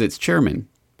 served as its chairman.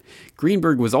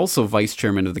 Greenberg was also vice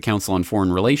chairman of the Council on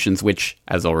Foreign Relations, which,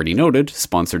 as already noted,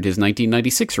 sponsored his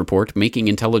 1996 report, Making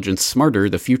Intelligence Smarter,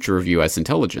 the Future of U.S.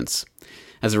 Intelligence.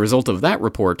 As a result of that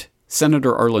report,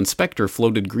 Senator Arlen Specter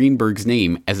floated Greenberg's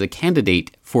name as a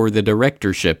candidate for the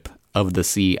directorship of the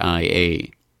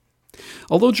CIA.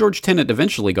 Although George Tenet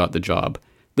eventually got the job,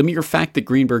 the mere fact that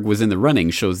Greenberg was in the running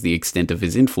shows the extent of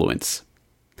his influence.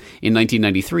 In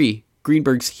 1993,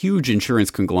 Greenberg's huge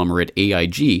insurance conglomerate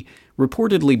AIG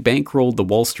reportedly bankrolled the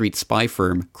Wall Street spy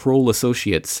firm Kroll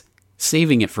Associates,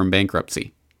 saving it from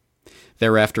bankruptcy.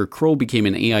 Thereafter, Kroll became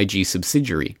an AIG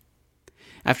subsidiary.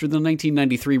 After the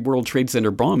 1993 World Trade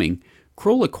Center bombing,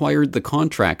 Kroll acquired the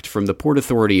contract from the Port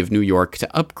Authority of New York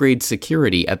to upgrade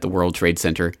security at the World Trade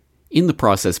Center, in the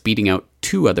process beating out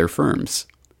 2 other firms.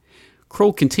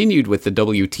 Kroll continued with the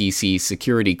WTC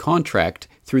security contract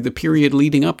through the period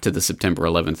leading up to the September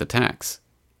 11th attacks.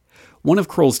 One of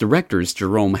Kroll's directors,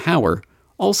 Jerome Hauer,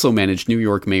 also managed New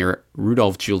York Mayor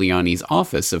Rudolph Giuliani's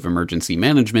Office of Emergency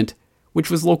Management, which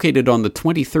was located on the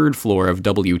 23rd floor of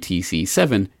WTC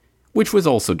 7, which was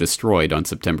also destroyed on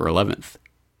September 11th.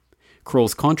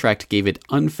 Kroll's contract gave it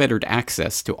unfettered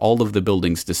access to all of the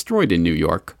buildings destroyed in New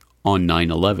York on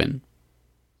 9/11.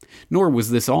 Nor was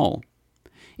this all.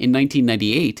 In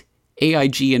 1998,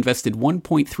 AIG invested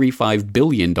 $1.35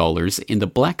 billion in the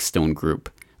Blackstone Group,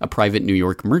 a private New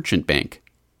York merchant bank.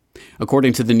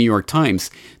 According to the New York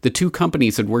Times, the 2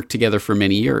 companies had worked together for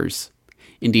many years.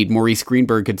 Indeed, Maurice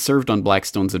Greenberg had served on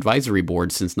Blackstone's advisory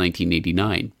board since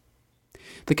 1989.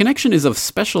 The connection is of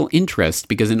special interest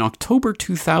because in October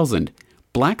 2000,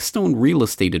 Blackstone Real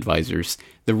Estate Advisors,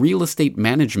 the real estate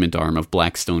management arm of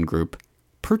Blackstone Group,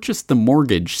 purchased the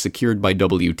mortgage secured by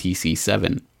WTC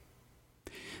 7.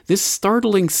 This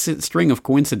startling string of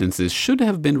coincidences should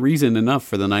have been reason enough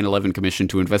for the 9/11 Commission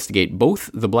to investigate both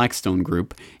the Blackstone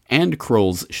Group and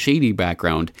Kroll's shady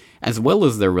background, as well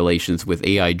as their relations with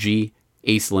AIG,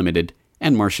 Ace Limited,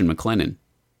 and Marsh & McLennan.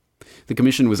 The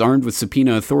Commission was armed with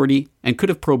subpoena authority and could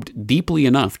have probed deeply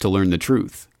enough to learn the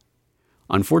truth.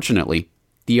 Unfortunately,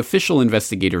 the official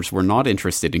investigators were not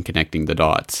interested in connecting the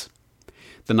dots.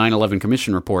 The 9/11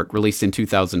 Commission report, released in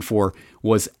 2004,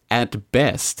 was, at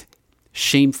best,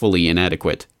 shamefully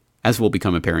inadequate, as will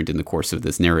become apparent in the course of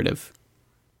this narrative.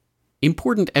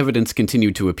 Important evidence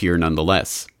continued to appear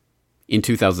nonetheless. In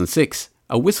 2006,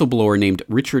 a whistleblower named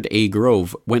Richard A.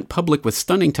 Grove went public with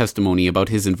stunning testimony about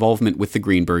his involvement with the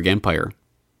Greenberg Empire.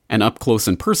 An up-close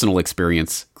and personal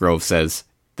experience, Grove says,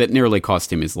 that nearly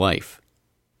cost him his life.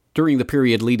 During the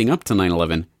period leading up to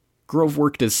 9/11, Grove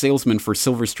worked as salesman for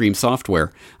Silverstream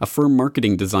Software, a firm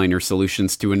marketing designer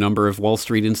solutions to a number of Wall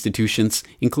Street institutions,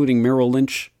 including Merrill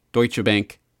Lynch, Deutsche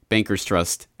Bank, Bankers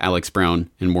Trust, Alex Brown,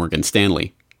 and Morgan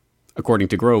Stanley. According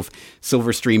to Grove,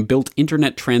 Silverstream built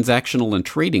internet transactional and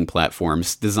trading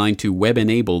platforms designed to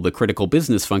web-enable the critical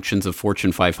business functions of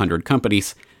Fortune 500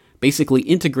 companies, basically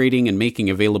integrating and making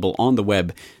available on the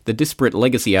web the disparate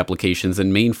legacy applications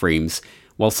and mainframes,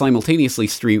 while simultaneously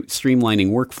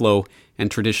streamlining workflow and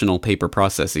traditional paper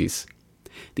processes.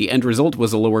 The end result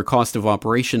was a lower cost of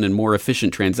operation and more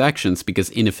efficient transactions because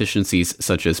inefficiencies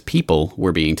such as people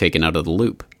were being taken out of the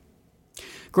loop.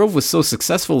 Grove was so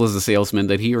successful as a salesman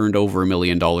that he earned over $1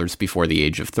 million before the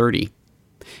age of 30.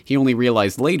 He only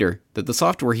realized later that the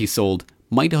software he sold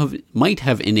might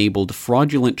have enabled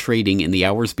fraudulent trading in the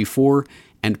hours before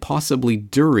and possibly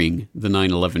during the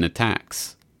 9/11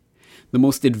 attacks. The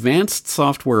most advanced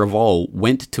software of all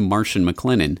went to Marsh &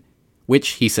 McLennan,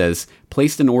 which, he says,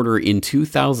 placed an order in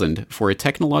 2000 for a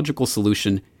technological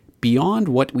solution beyond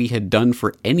what we had done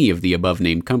for any of the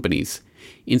above-named companies,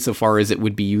 insofar as it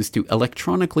would be used to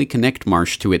electronically connect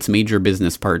Marsh to its major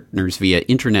business partners via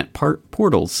internet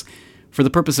portals for the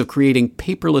purpose of creating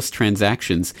paperless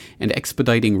transactions and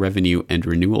expediting revenue and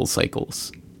renewal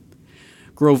cycles.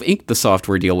 Grove inked the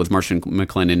software deal with Marsh &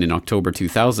 McLennan in October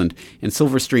 2000, and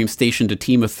Silverstream stationed a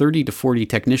team of 30 to 40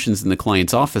 technicians in the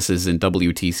client's offices in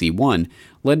WTC1,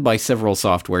 led by several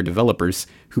software developers,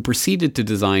 who proceeded to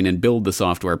design and build the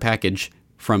software package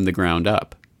from the ground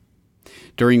up.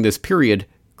 During this period,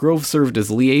 Grove served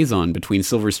as liaison between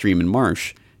Silverstream and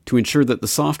Marsh to ensure that the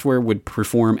software would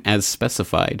perform as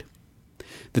specified.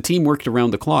 The team worked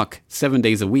around the clock, 7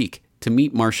 days a week, to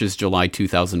meet Marsh's July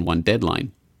 2001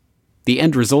 deadline. The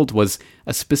end result was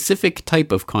a specific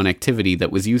type of connectivity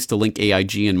that was used to link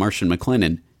AIG and Marsh &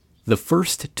 McLennan, the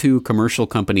first 2 commercial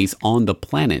companies on the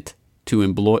planet to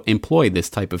employ this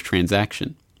type of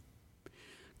transaction.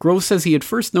 Grove says he had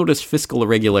first noticed fiscal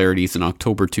irregularities in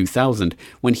October 2000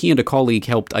 when he and a colleague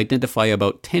helped identify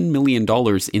about $10 million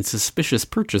in suspicious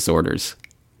purchase orders.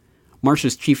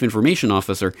 Marsh's chief information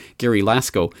officer, Gary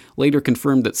Lasko, later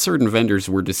confirmed that certain vendors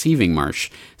were deceiving Marsh,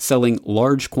 selling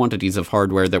large quantities of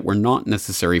hardware that were not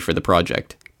necessary for the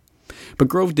project. But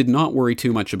Grove did not worry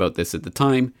too much about this at the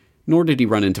time, nor did he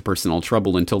run into personal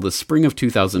trouble until the spring of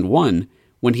 2001,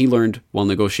 when he learned, while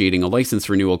negotiating a license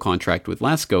renewal contract with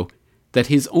Lasko, that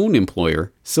his own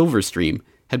employer, Silverstream,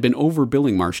 had been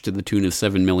overbilling Marsh to the tune of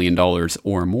 $7 million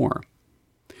or more.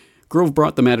 Grove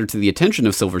brought the matter to the attention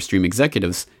of Silverstream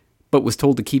executives, but was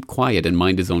told to keep quiet and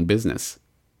mind his own business.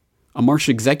 A Marsh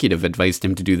executive advised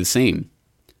him to do the same.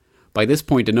 By this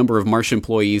point, a number of Marsh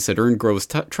employees had earned Grove's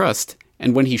trust,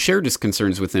 and when he shared his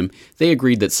concerns with them, they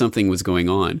agreed that something was going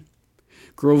on.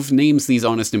 Grove names these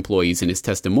honest employees in his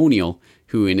testimonial,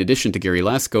 who, in addition to Gary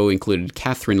Lasko, included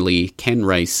Catherine Lee, Ken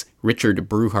Rice, Richard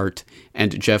Bruhart,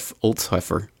 and Jeff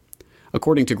Olzheffer.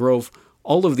 According to Grove,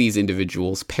 all of these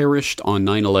individuals perished on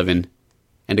 9/11,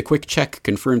 and a quick check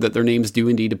confirmed that their names do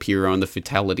indeed appear on the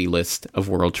fatality list of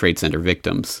World Trade Center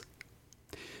victims.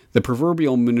 The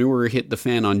proverbial manure hit the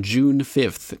fan on June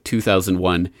 5th,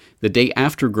 2001, the day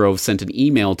after Grove sent an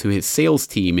email to his sales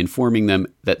team informing them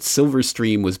that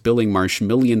Silverstream was billing Marsh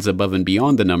millions above and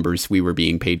beyond the numbers we were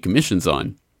being paid commissions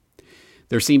on.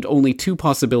 There seemed only two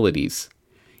possibilities.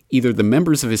 Either the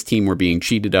members of his team were being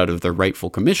cheated out of their rightful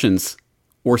commissions,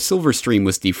 or Silverstream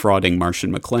was defrauding Marsh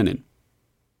and McLennan.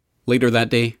 Later that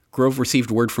day, Grove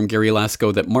received word from Gary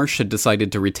Lasko that Marsh had decided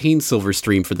to retain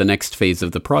Silverstream for the next phase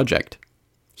of the project.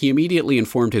 He immediately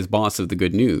informed his boss of the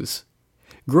good news.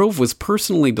 Grove was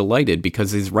personally delighted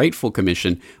because his rightful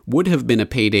commission would have been a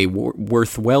payday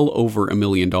worth well over $1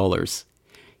 million.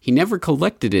 He never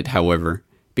collected it, however,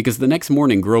 because the next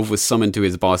morning Grove was summoned to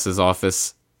his boss's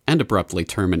office and abruptly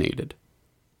terminated.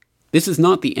 This is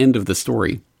not the end of the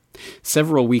story.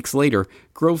 Several weeks later,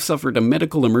 Grove suffered a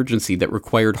medical emergency that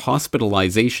required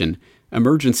hospitalization,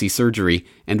 emergency surgery,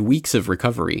 and weeks of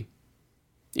recovery.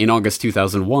 In August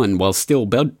 2001, while still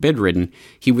bedridden,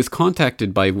 he was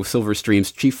contacted by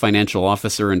Silverstream's chief financial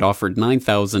officer and offered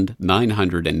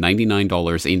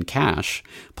 $9,999 in cash,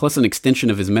 plus an extension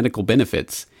of his medical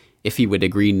benefits, if he would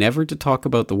agree never to talk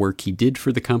about the work he did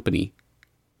for the company.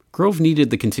 Grove needed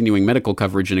the continuing medical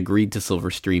coverage and agreed to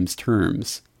Silverstream's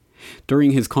terms.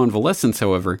 During his convalescence,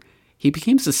 however, he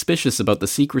became suspicious about the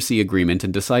secrecy agreement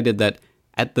and decided that,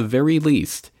 at the very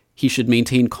least, he should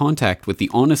maintain contact with the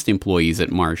honest employees at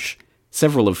Marsh,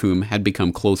 several of whom had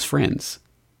become close friends.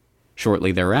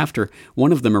 Shortly thereafter,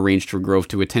 one of them arranged for Grove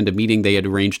to attend a meeting they had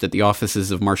arranged at the offices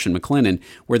of Marsh and McLennan,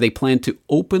 where they planned to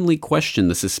openly question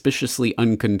the suspiciously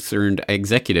unconcerned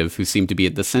executive who seemed to be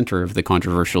at the center of the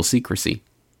controversial secrecy.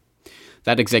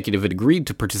 That executive had agreed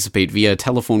to participate via a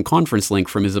telephone conference link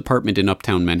from his apartment in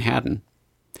uptown Manhattan.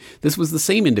 This was the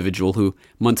same individual who,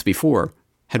 months before,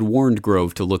 had warned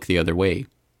Grove to look the other way.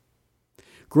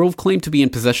 Grove claimed to be in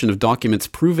possession of documents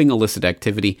proving illicit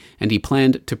activity, and he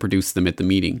planned to produce them at the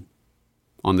meeting.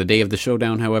 On the day of the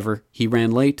showdown, however, he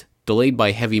ran late, delayed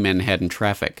by heavy Manhattan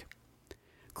traffic.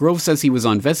 Grove says he was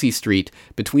on Vesey Street,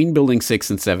 between Building 6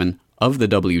 and 7 of the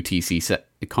WTC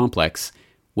complex,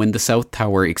 when the South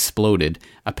Tower exploded,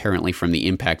 apparently from the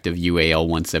impact of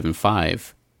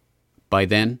UAL-175. By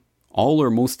then, all or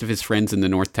most of his friends in the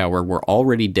North Tower were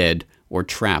already dead or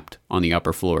trapped on the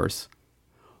upper floors.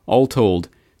 All told,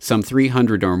 some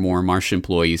 300 or more Marsh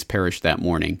employees perished that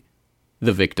morning,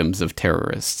 the victims of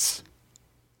terrorists.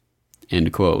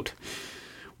 End quote.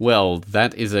 Well,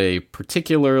 that is a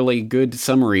particularly good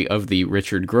summary of the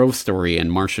Richard Grove story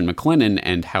and Marsh and McLennan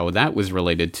and how that was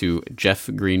related to Jeff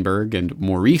Greenberg and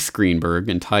Maurice Greenberg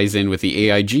and ties in with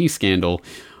the AIG scandal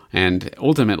and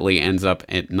ultimately ends up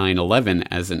at 9/11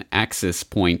 as an axis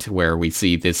point where we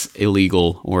see this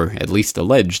illegal, or at least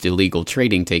alleged illegal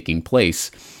trading taking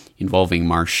place involving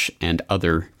Marsh and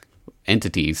other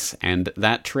entities, and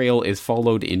that trail is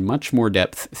followed in much more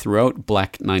depth throughout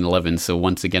Black 9/11, so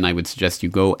once again I would suggest you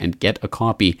go and get a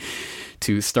copy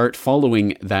to start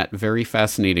following that very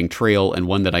fascinating trail, and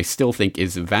one that I still think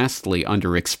is vastly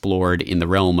underexplored in the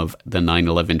realm of the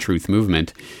 9/11 truth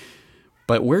movement.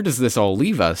 But where does this all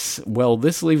leave us? Well,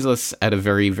 this leaves us at a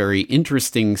very, very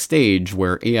interesting stage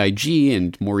where AIG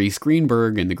and Maurice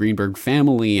Greenberg and the Greenberg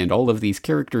family and all of these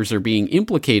characters are being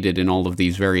implicated in all of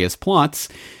these various plots.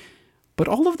 But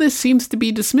all of this seems to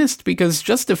be dismissed because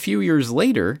just a few years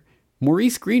later,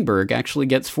 Maurice Greenberg actually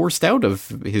gets forced out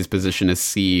of his position as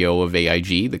CEO of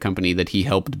AIG, the company that he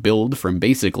helped build from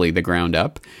basically the ground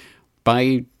up,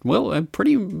 by, well,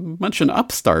 pretty much an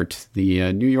upstart,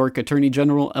 the New York Attorney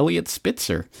General Elliot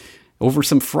Spitzer, over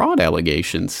some fraud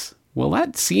allegations. Well,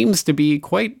 that seems to be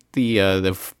quite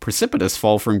the precipitous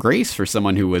fall from grace for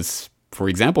someone who was, for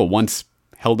example, once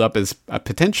held up as a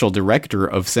potential director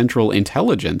of Central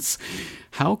Intelligence.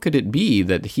 How could it be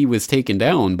that he was taken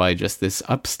down by just this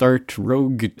upstart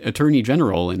rogue attorney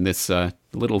general in this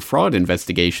little fraud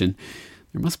investigation?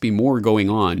 There must be more going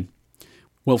on.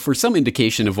 Well, for some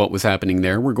indication of what was happening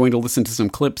there, we're going to listen to some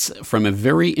clips from a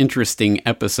very interesting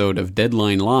episode of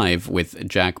Deadline Live with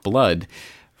Jack Blood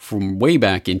from way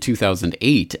back in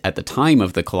 2008 at the time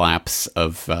of the collapse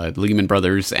of Lehman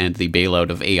Brothers and the bailout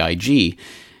of AIG,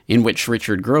 in which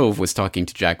Richard Grove was talking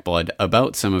to Jack Blood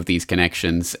about some of these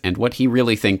connections and what he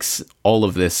really thinks all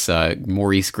of this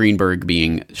Maurice Greenberg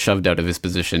being shoved out of his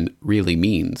position really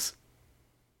means.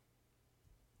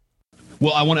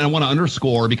 Well, I want to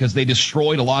underscore, because they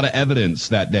destroyed a lot of evidence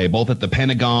that day, both at the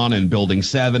Pentagon and Building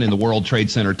 7 and the World Trade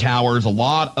Center towers. A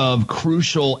lot of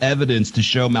crucial evidence to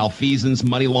show malfeasance,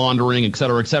 money laundering, et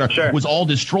cetera, was all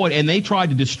destroyed. And they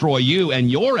tried to destroy you and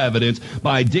your evidence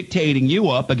by dictating you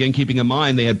up. Again, keeping in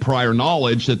mind they had prior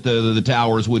knowledge that the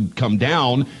towers would come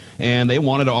down, and they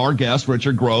wanted our guest,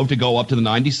 Richard Grove, to go up to the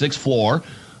 96th floor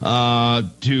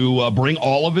to bring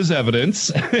all of his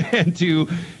evidence and to,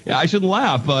 I shouldn't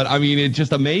laugh, but I mean, it's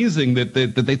just amazing that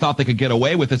they thought they could get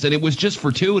away with this. And it was just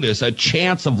fortuitous, a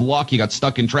chance of luck. You got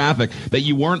stuck in traffic, that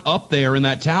you weren't up there in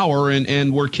that tower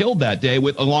and were killed that day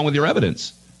along with your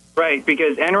evidence. Right,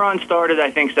 because Enron started, I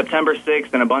think, September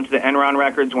 6th, and a bunch of the Enron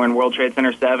records were in World Trade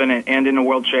Center 7 and in the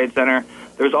World Trade Center.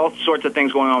 There's all sorts of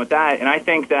things going on with that. And I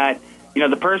think that,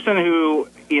 the person who,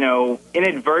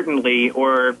 inadvertently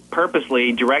or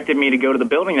purposely directed me to go to the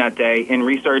building that day in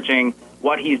researching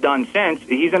what he's done since,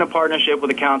 he's in a partnership with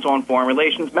the Council on Foreign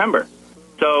Relations member.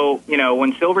 So,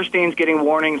 when Silverstein's getting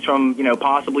warnings from,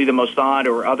 possibly the Mossad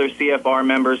or other CFR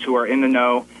members who are in the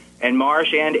know, and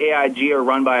Marsh and AIG are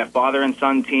run by a father and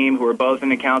son team who are both in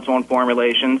the Council on Foreign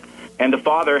Relations, and the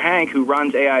father, Hank, who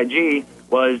runs AIG,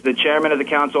 was the chairman of the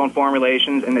Council on Foreign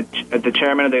Relations and the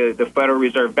chairman of the Federal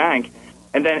Reserve Bank.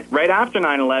 And then right after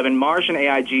 9/11, Marsh and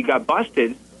AIG got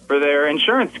busted for their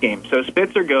insurance scheme. So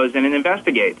Spitzer goes in and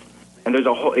investigates. And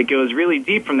it goes really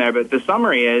deep from there. But the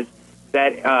summary is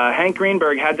that Hank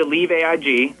Greenberg had to leave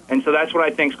AIG, and so that's what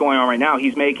I think is going on right now.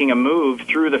 He's making a move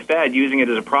through the Fed, using it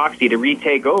as a proxy to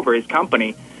retake over his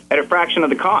company at a fraction of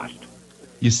the cost.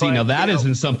 You see, now that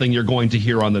isn't something you're going to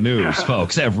hear on the news,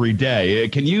 folks, every day.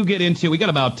 Can you get into, we got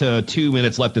about 2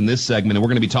 minutes left in this segment, and we're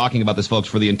going to be talking about this, folks,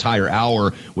 for the entire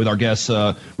hour with our guest,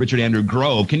 Richard Andrew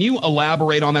Grove. Can you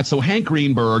elaborate on that? So Hank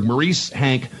Greenberg, Maurice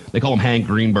Hank, they call him Hank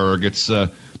Greenberg. It's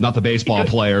not the baseball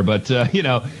player, but, Well,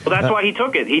 that's why he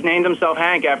took it. He named himself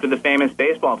Hank after the famous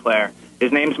baseball player.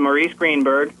 His name's Maurice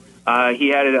Greenberg. He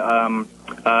had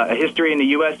a history in the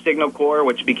U.S. Signal Corps,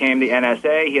 which became the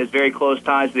NSA. He has very close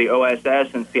ties to the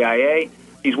OSS and CIA.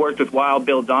 He's worked with Wild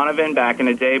Bill Donovan back in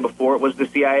the day before it was the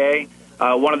CIA.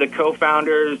 One of the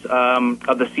co-founders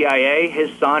of the CIA,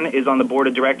 his son, is on the board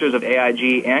of directors of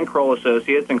AIG and Kroll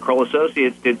Associates, and Kroll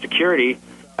Associates did security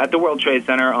at the World Trade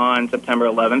Center on September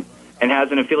 11th and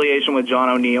has an affiliation with John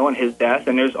O'Neill and his death,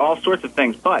 and there's all sorts of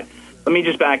things. But let me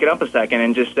just back it up a second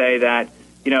and just say that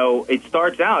it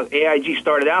starts out, AIG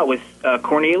started out with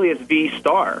Cornelius V.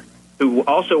 Starr, who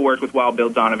also worked with Wild Bill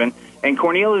Donovan. And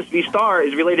Cornelius V. Starr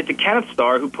is related to Kenneth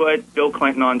Starr, who put Bill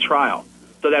Clinton on trial.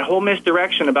 So that whole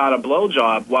misdirection about a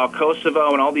blowjob while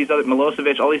Kosovo and all these other,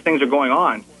 Milosevic, all these things are going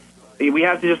on, we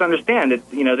have to just understand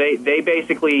that, they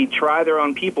basically try their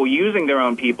own people using their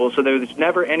own people, so there's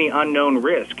never any unknown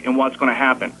risk in what's going to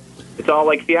happen. It's all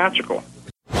like theatrical.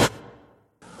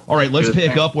 All right, let's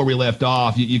pick up where we left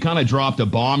off. You kind of dropped a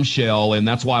bombshell, and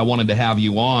that's why I wanted to have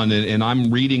you on. And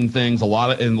I'm reading things in a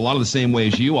lot of the same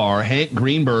ways you are. Hank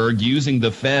Greenberg using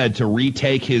the Fed to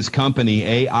retake his company,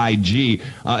 AIG.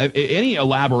 Any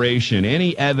elaboration,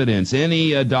 any evidence,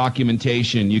 any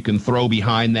documentation you can throw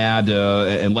behind that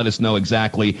and let us know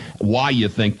exactly why you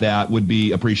think that would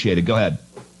be appreciated. Go ahead.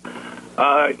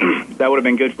 That would have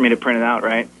been good for me to print it out,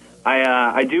 right?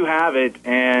 I do have it,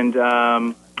 and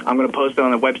I'm going to post it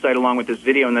on the website along with this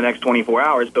video in the next 24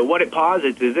 hours. But what it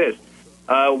posits is this.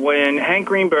 When Hank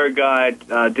Greenberg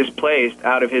got displaced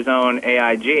out of his own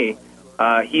AIG,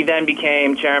 he then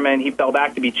became chairman. He fell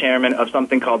back to be chairman of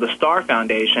something called the Starr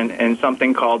Foundation and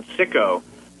something called SICO,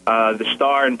 the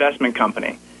Starr Investment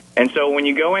Company. And so when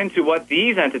you go into what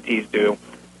these entities do,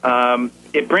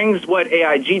 it brings what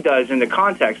AIG does into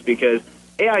context, because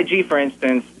AIG, for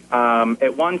instance,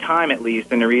 at one time at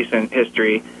least in the recent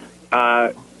history,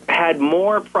 had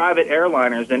more private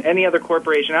airliners than any other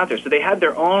corporation out there. So they had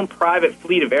their own private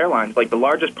fleet of airlines, like the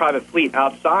largest private fleet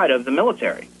outside of the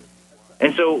military.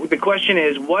 And so the question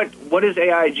is, what does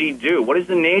AIG do? What is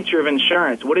the nature of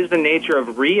insurance? What is the nature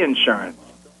of reinsurance?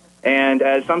 And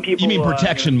as some people... You mean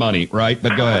protection money, right?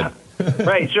 But go ahead.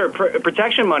 Right, sure.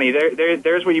 Protection money.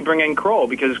 There's where you bring in Kroll,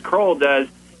 because Kroll does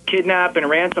kidnap and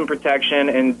ransom protection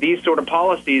and these sort of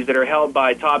policies that are held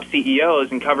by top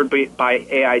CEOs and covered by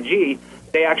AIG.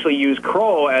 They actually use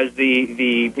Kroll as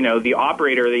the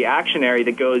operator, the actionary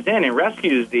that goes in and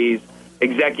rescues these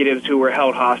executives who were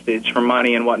held hostage for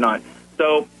money and whatnot.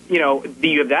 So,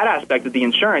 you have that aspect of the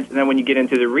insurance, and then when you get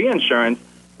into the reinsurance,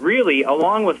 really,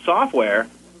 along with software,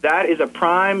 that is a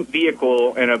prime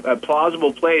vehicle and a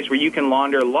plausible place where you can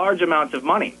launder large amounts of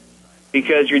money,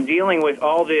 because you're dealing with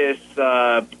all this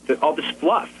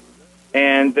fluff,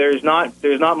 and there's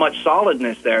not much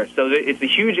solidness there. So it's a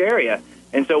huge area.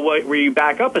 And so where you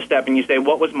back up a step and you say,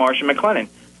 what was Marsh & McLennan?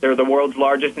 They're the world's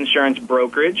largest insurance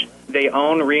brokerage. They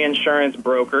own reinsurance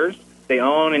brokers. They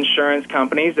own insurance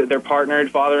companies. They're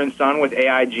partnered father and son with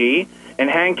AIG. And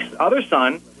Hank's other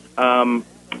son,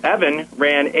 Evan,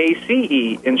 ran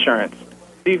ACE Insurance.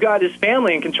 So you've got his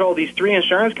family in control of these three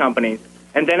insurance companies.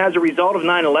 And then as a result of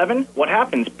 9/11, what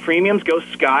happens? Premiums go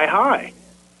sky high,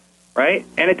 right?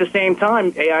 And at the same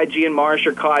time, AIG and Marsh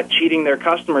are caught cheating their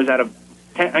customers out of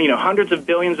hundreds of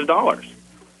billions of dollars.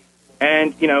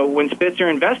 And, when Spitzer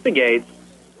investigates,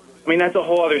 that's a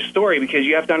whole other story, because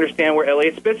you have to understand where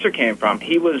Elliot Spitzer came from.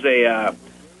 He was a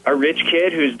rich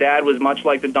kid whose dad was much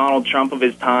like the Donald Trump of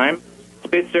his time.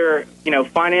 Spitzer,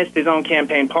 financed his own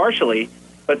campaign partially,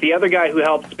 but the other guy who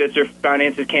helped Spitzer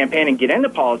finance his campaign and get into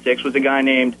politics was a guy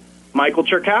named Michael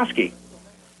Cherkasky.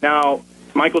 Now,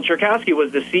 Michael Cherkasky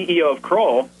was the CEO of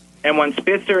Kroll, and when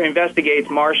Spitzer investigates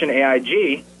Marsh and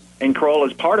AIG, and Kroll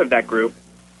is part of that group,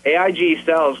 AIG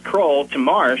sells Kroll to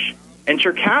Marsh, and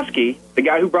Cherkasky, the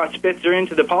guy who brought Spitzer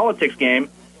into the politics game,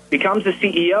 becomes the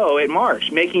CEO at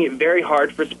Marsh, making it very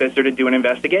hard for Spitzer to do an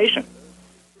investigation.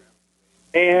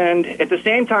 And at the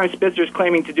same time, Spitzer's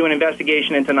claiming to do an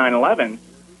investigation into 9/11,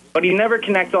 but he never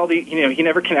connects all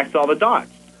the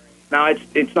dots. Now,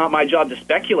 it's not my job to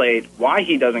speculate why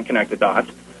he doesn't connect the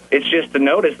dots. It's just to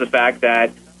notice the fact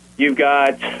that you've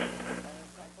got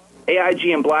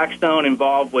AIG and Blackstone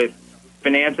involved with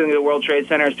financing the World Trade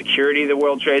Center, security of the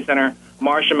World Trade Center.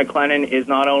 Marsh & McLennan is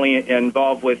not only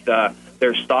involved with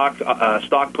their stock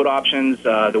put options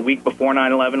the week before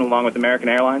 9/11, along with American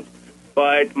Airlines,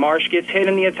 but Marsh gets hit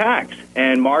in the attacks,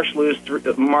 and Marsh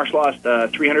lost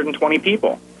 320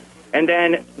 people. And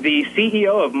then the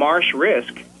CEO of Marsh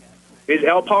Risk is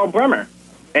L. Paul Bremer,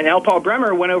 and L. Paul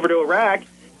Bremer went over to Iraq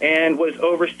and was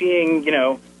overseeing,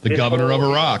 the governor of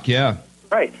Iraq, yeah.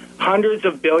 Right. Hundreds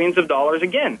of billions of dollars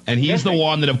again. And he's the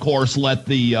one that, of course,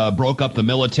 broke up the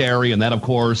military, and that, of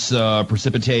course,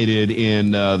 precipitated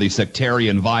in the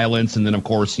sectarian violence. And then, of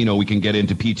course, we can get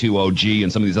into P2OG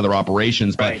and some of these other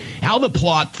operations. But how the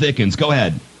plot thickens. Go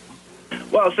ahead.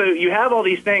 Well, so you have all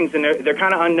these things, and they're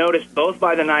kind of unnoticed both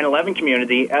by the 9/11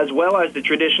 community as well as the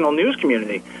traditional news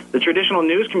community. The traditional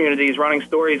news community is running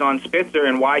stories on Spitzer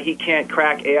and why he can't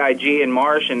crack AIG and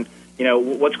Marsh and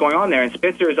what's going on there. And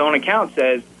Spitzer's own account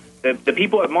says that the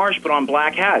people at Marsh put on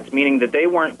black hats, meaning that they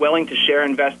weren't willing to share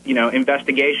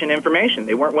investigation information.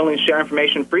 They weren't willing to share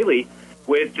information freely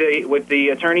with the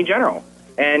Attorney General.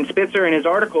 And Spitzer in his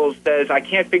articles says, I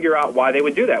can't figure out why they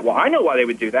would do that. Well, I know why they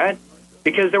would do that,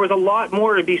 because there was a lot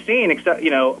more to be seen except,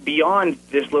 beyond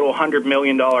this little $100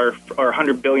 million or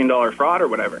 $100 billion fraud or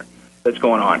whatever that's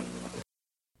going on.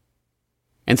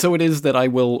 And so it is that I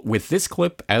will, with this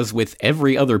clip, as with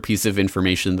every other piece of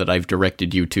information that I've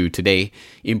directed you to today,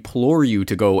 implore you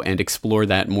to go and explore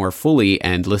that more fully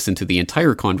and listen to the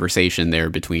entire conversation there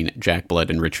between Jack Blood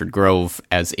and Richard Grove,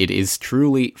 as it is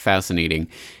truly fascinating.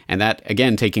 And that,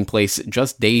 again, taking place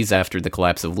just days after the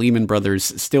collapse of Lehman Brothers,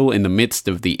 still in the midst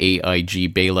of the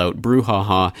AIG bailout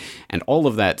brouhaha, and all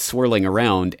of that swirling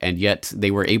around, and yet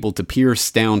they were able to pierce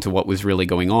down to what was really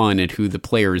going on and who the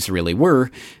players really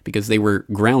were, because they were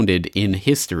grounded in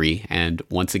history. And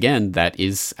once again, that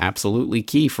is absolutely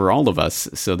key for all of us,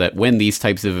 so that when these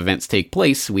types of events take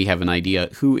place, we have an idea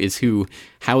who is who,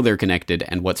 how they're connected,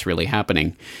 and what's really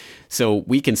happening. So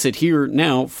we can sit here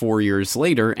now, 4 years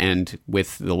later, and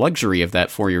with the luxury of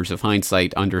that 4 years of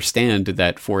hindsight, understand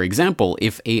that, for example,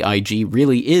 if AIG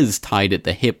really is tied at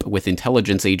the hip with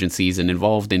intelligence agencies and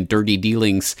involved in dirty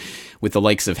dealings with the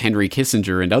likes of Henry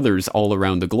Kissinger and others all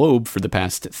around the globe for the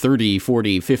past 30,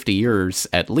 40, 50 years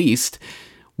at least,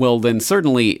 well, then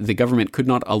certainly the government could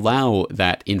not allow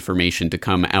that information to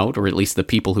come out, or at least the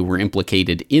people who were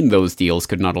implicated in those deals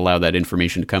could not allow that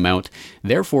information to come out.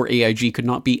 Therefore, AIG could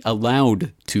not be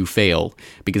allowed to fail,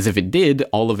 because if it did,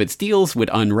 all of its deals would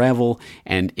unravel,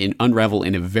 and unravel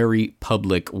in a very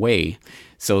public way.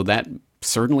 So that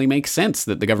certainly makes sense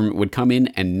that the government would come in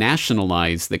and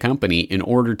nationalize the company in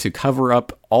order to cover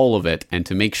up all of it and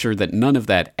to make sure that none of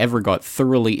that ever got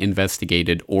thoroughly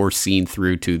investigated or seen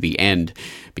through to the end.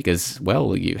 Because,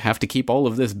 well, you have to keep all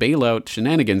of this bailout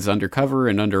shenanigans undercover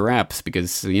and under wraps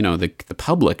because, the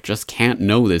public just can't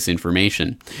know this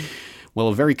information. Well,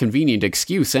 a very convenient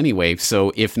excuse anyway.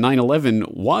 So if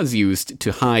 9/11 was used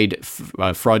to hide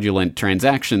fraudulent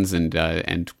transactions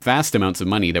and vast amounts of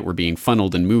money that were being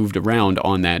funneled and moved around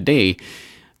on that day,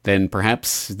 then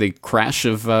perhaps the crash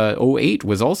of 2008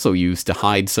 was also used to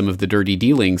hide some of the dirty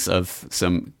dealings of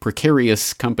some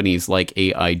precarious companies like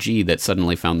AIG that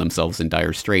suddenly found themselves in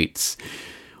dire straits.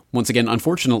 Once again,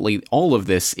 unfortunately, all of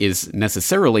this is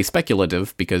necessarily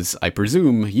speculative because I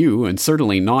presume you, and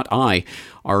certainly not I,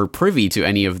 are privy to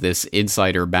any of this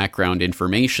insider background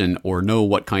information or know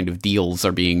what kind of deals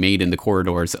are being made in the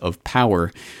corridors of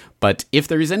power. But if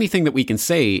there is anything that we can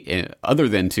say, other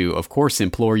than to, of course,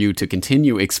 implore you to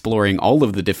continue exploring all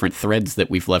of the different threads that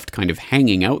we've left kind of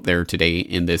hanging out there today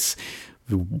in this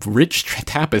rich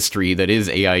tapestry that is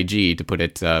AIG, to put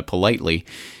it politely.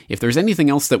 If there's anything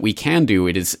else that we can do,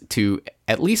 it is to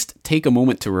at least take a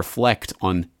moment to reflect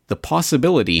on the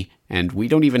possibility, and we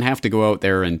don't even have to go out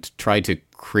there and try to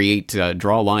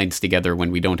draw lines together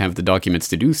when we don't have the documents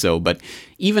to do so, but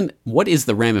even what is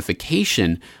the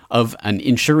ramification of an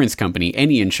insurance company,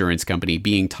 any insurance company,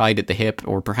 being tied at the hip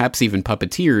or perhaps even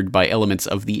puppeteered by elements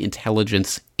of the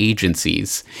intelligence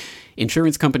agencies?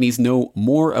 Insurance companies know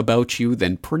more about you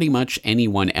than pretty much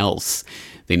anyone else.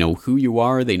 They know who you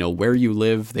are, they know where you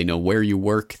live, they know where you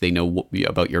work, they know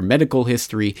about your medical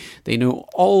history, they know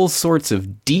all sorts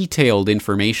of detailed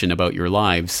information about your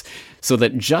lives, so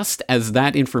that just as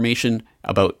that information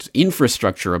about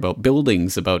infrastructure, about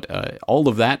buildings, about all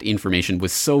of that information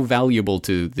was so valuable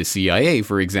to the CIA,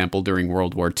 for example, during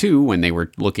World War II, when they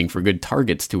were looking for good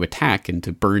targets to attack and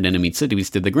to burn enemy cities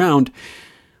to the ground.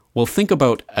 Well, think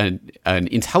about an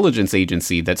intelligence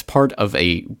agency that's part of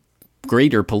a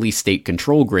greater police state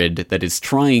control grid that is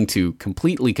trying to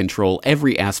completely control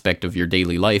every aspect of your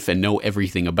daily life and know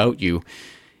everything about you.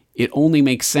 It only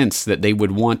makes sense that they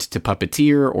would want to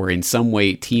puppeteer or in some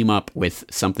way team up with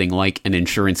something like an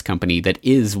insurance company that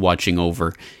is watching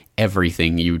over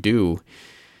everything you do.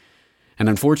 And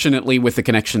unfortunately, with the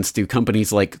connections to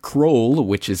companies like Kroll,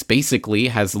 which is basically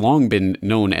has long been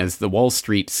known as the Wall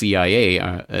Street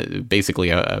CIA, basically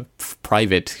a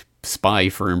private spy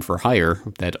firm for hire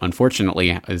that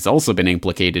unfortunately has also been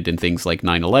implicated in things like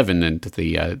 9/11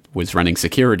 and was running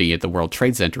security at the World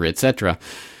Trade Center, etc.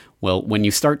 Well, when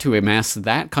you start to amass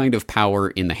that kind of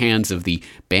power in the hands of the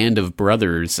band of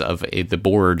brothers of the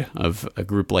board of a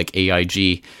group like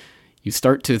AIG, you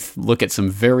start to look at some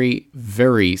very,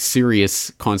 very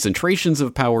serious concentrations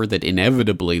of power that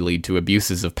inevitably lead to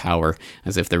abuses of power,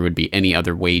 as if there would be any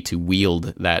other way to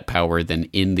wield that power than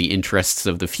in the interests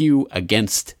of the few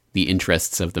against the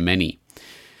interests of the many.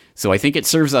 So I think it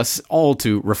serves us all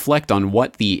to reflect on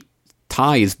what the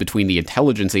ties between the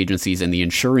intelligence agencies and the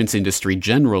insurance industry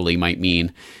generally might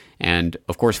mean. And,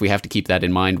 of course, we have to keep that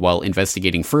in mind while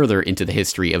investigating further into the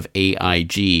history of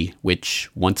AIG, which,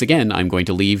 once again, I'm going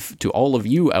to leave to all of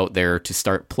you out there to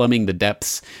start plumbing the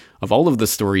depths of all of the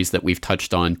stories that we've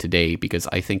touched on today, because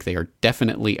I think they are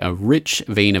definitely a rich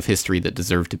vein of history that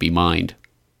deserve to be mined.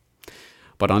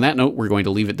 But on that note, we're going to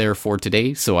leave it there for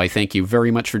today, so I thank you very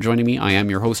much for joining me. I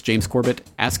am your host, James Corbett,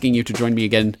 asking you to join me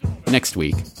again next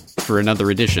week for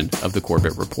another edition of the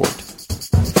Corbett Report.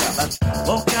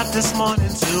 Woke up this morning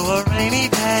to a rainy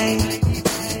day.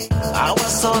 I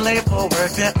was so late for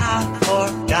work that I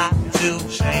forgot to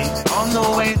shave. On the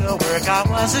way to work I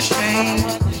was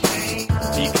ashamed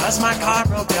because my car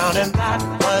broke down and that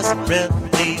was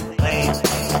really lame.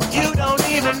 You don't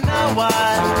even know what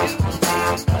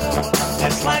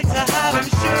it's like to have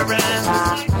insurance,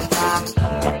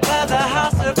 whether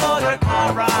house or motor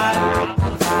car ride.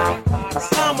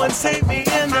 Someone save me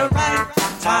in the right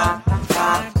time.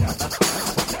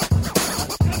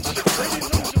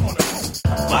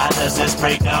 Why does this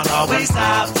breakdown always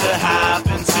have to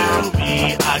happen to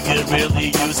me? I could really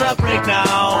use a break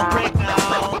now.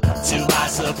 To my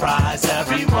surprise,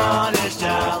 everyone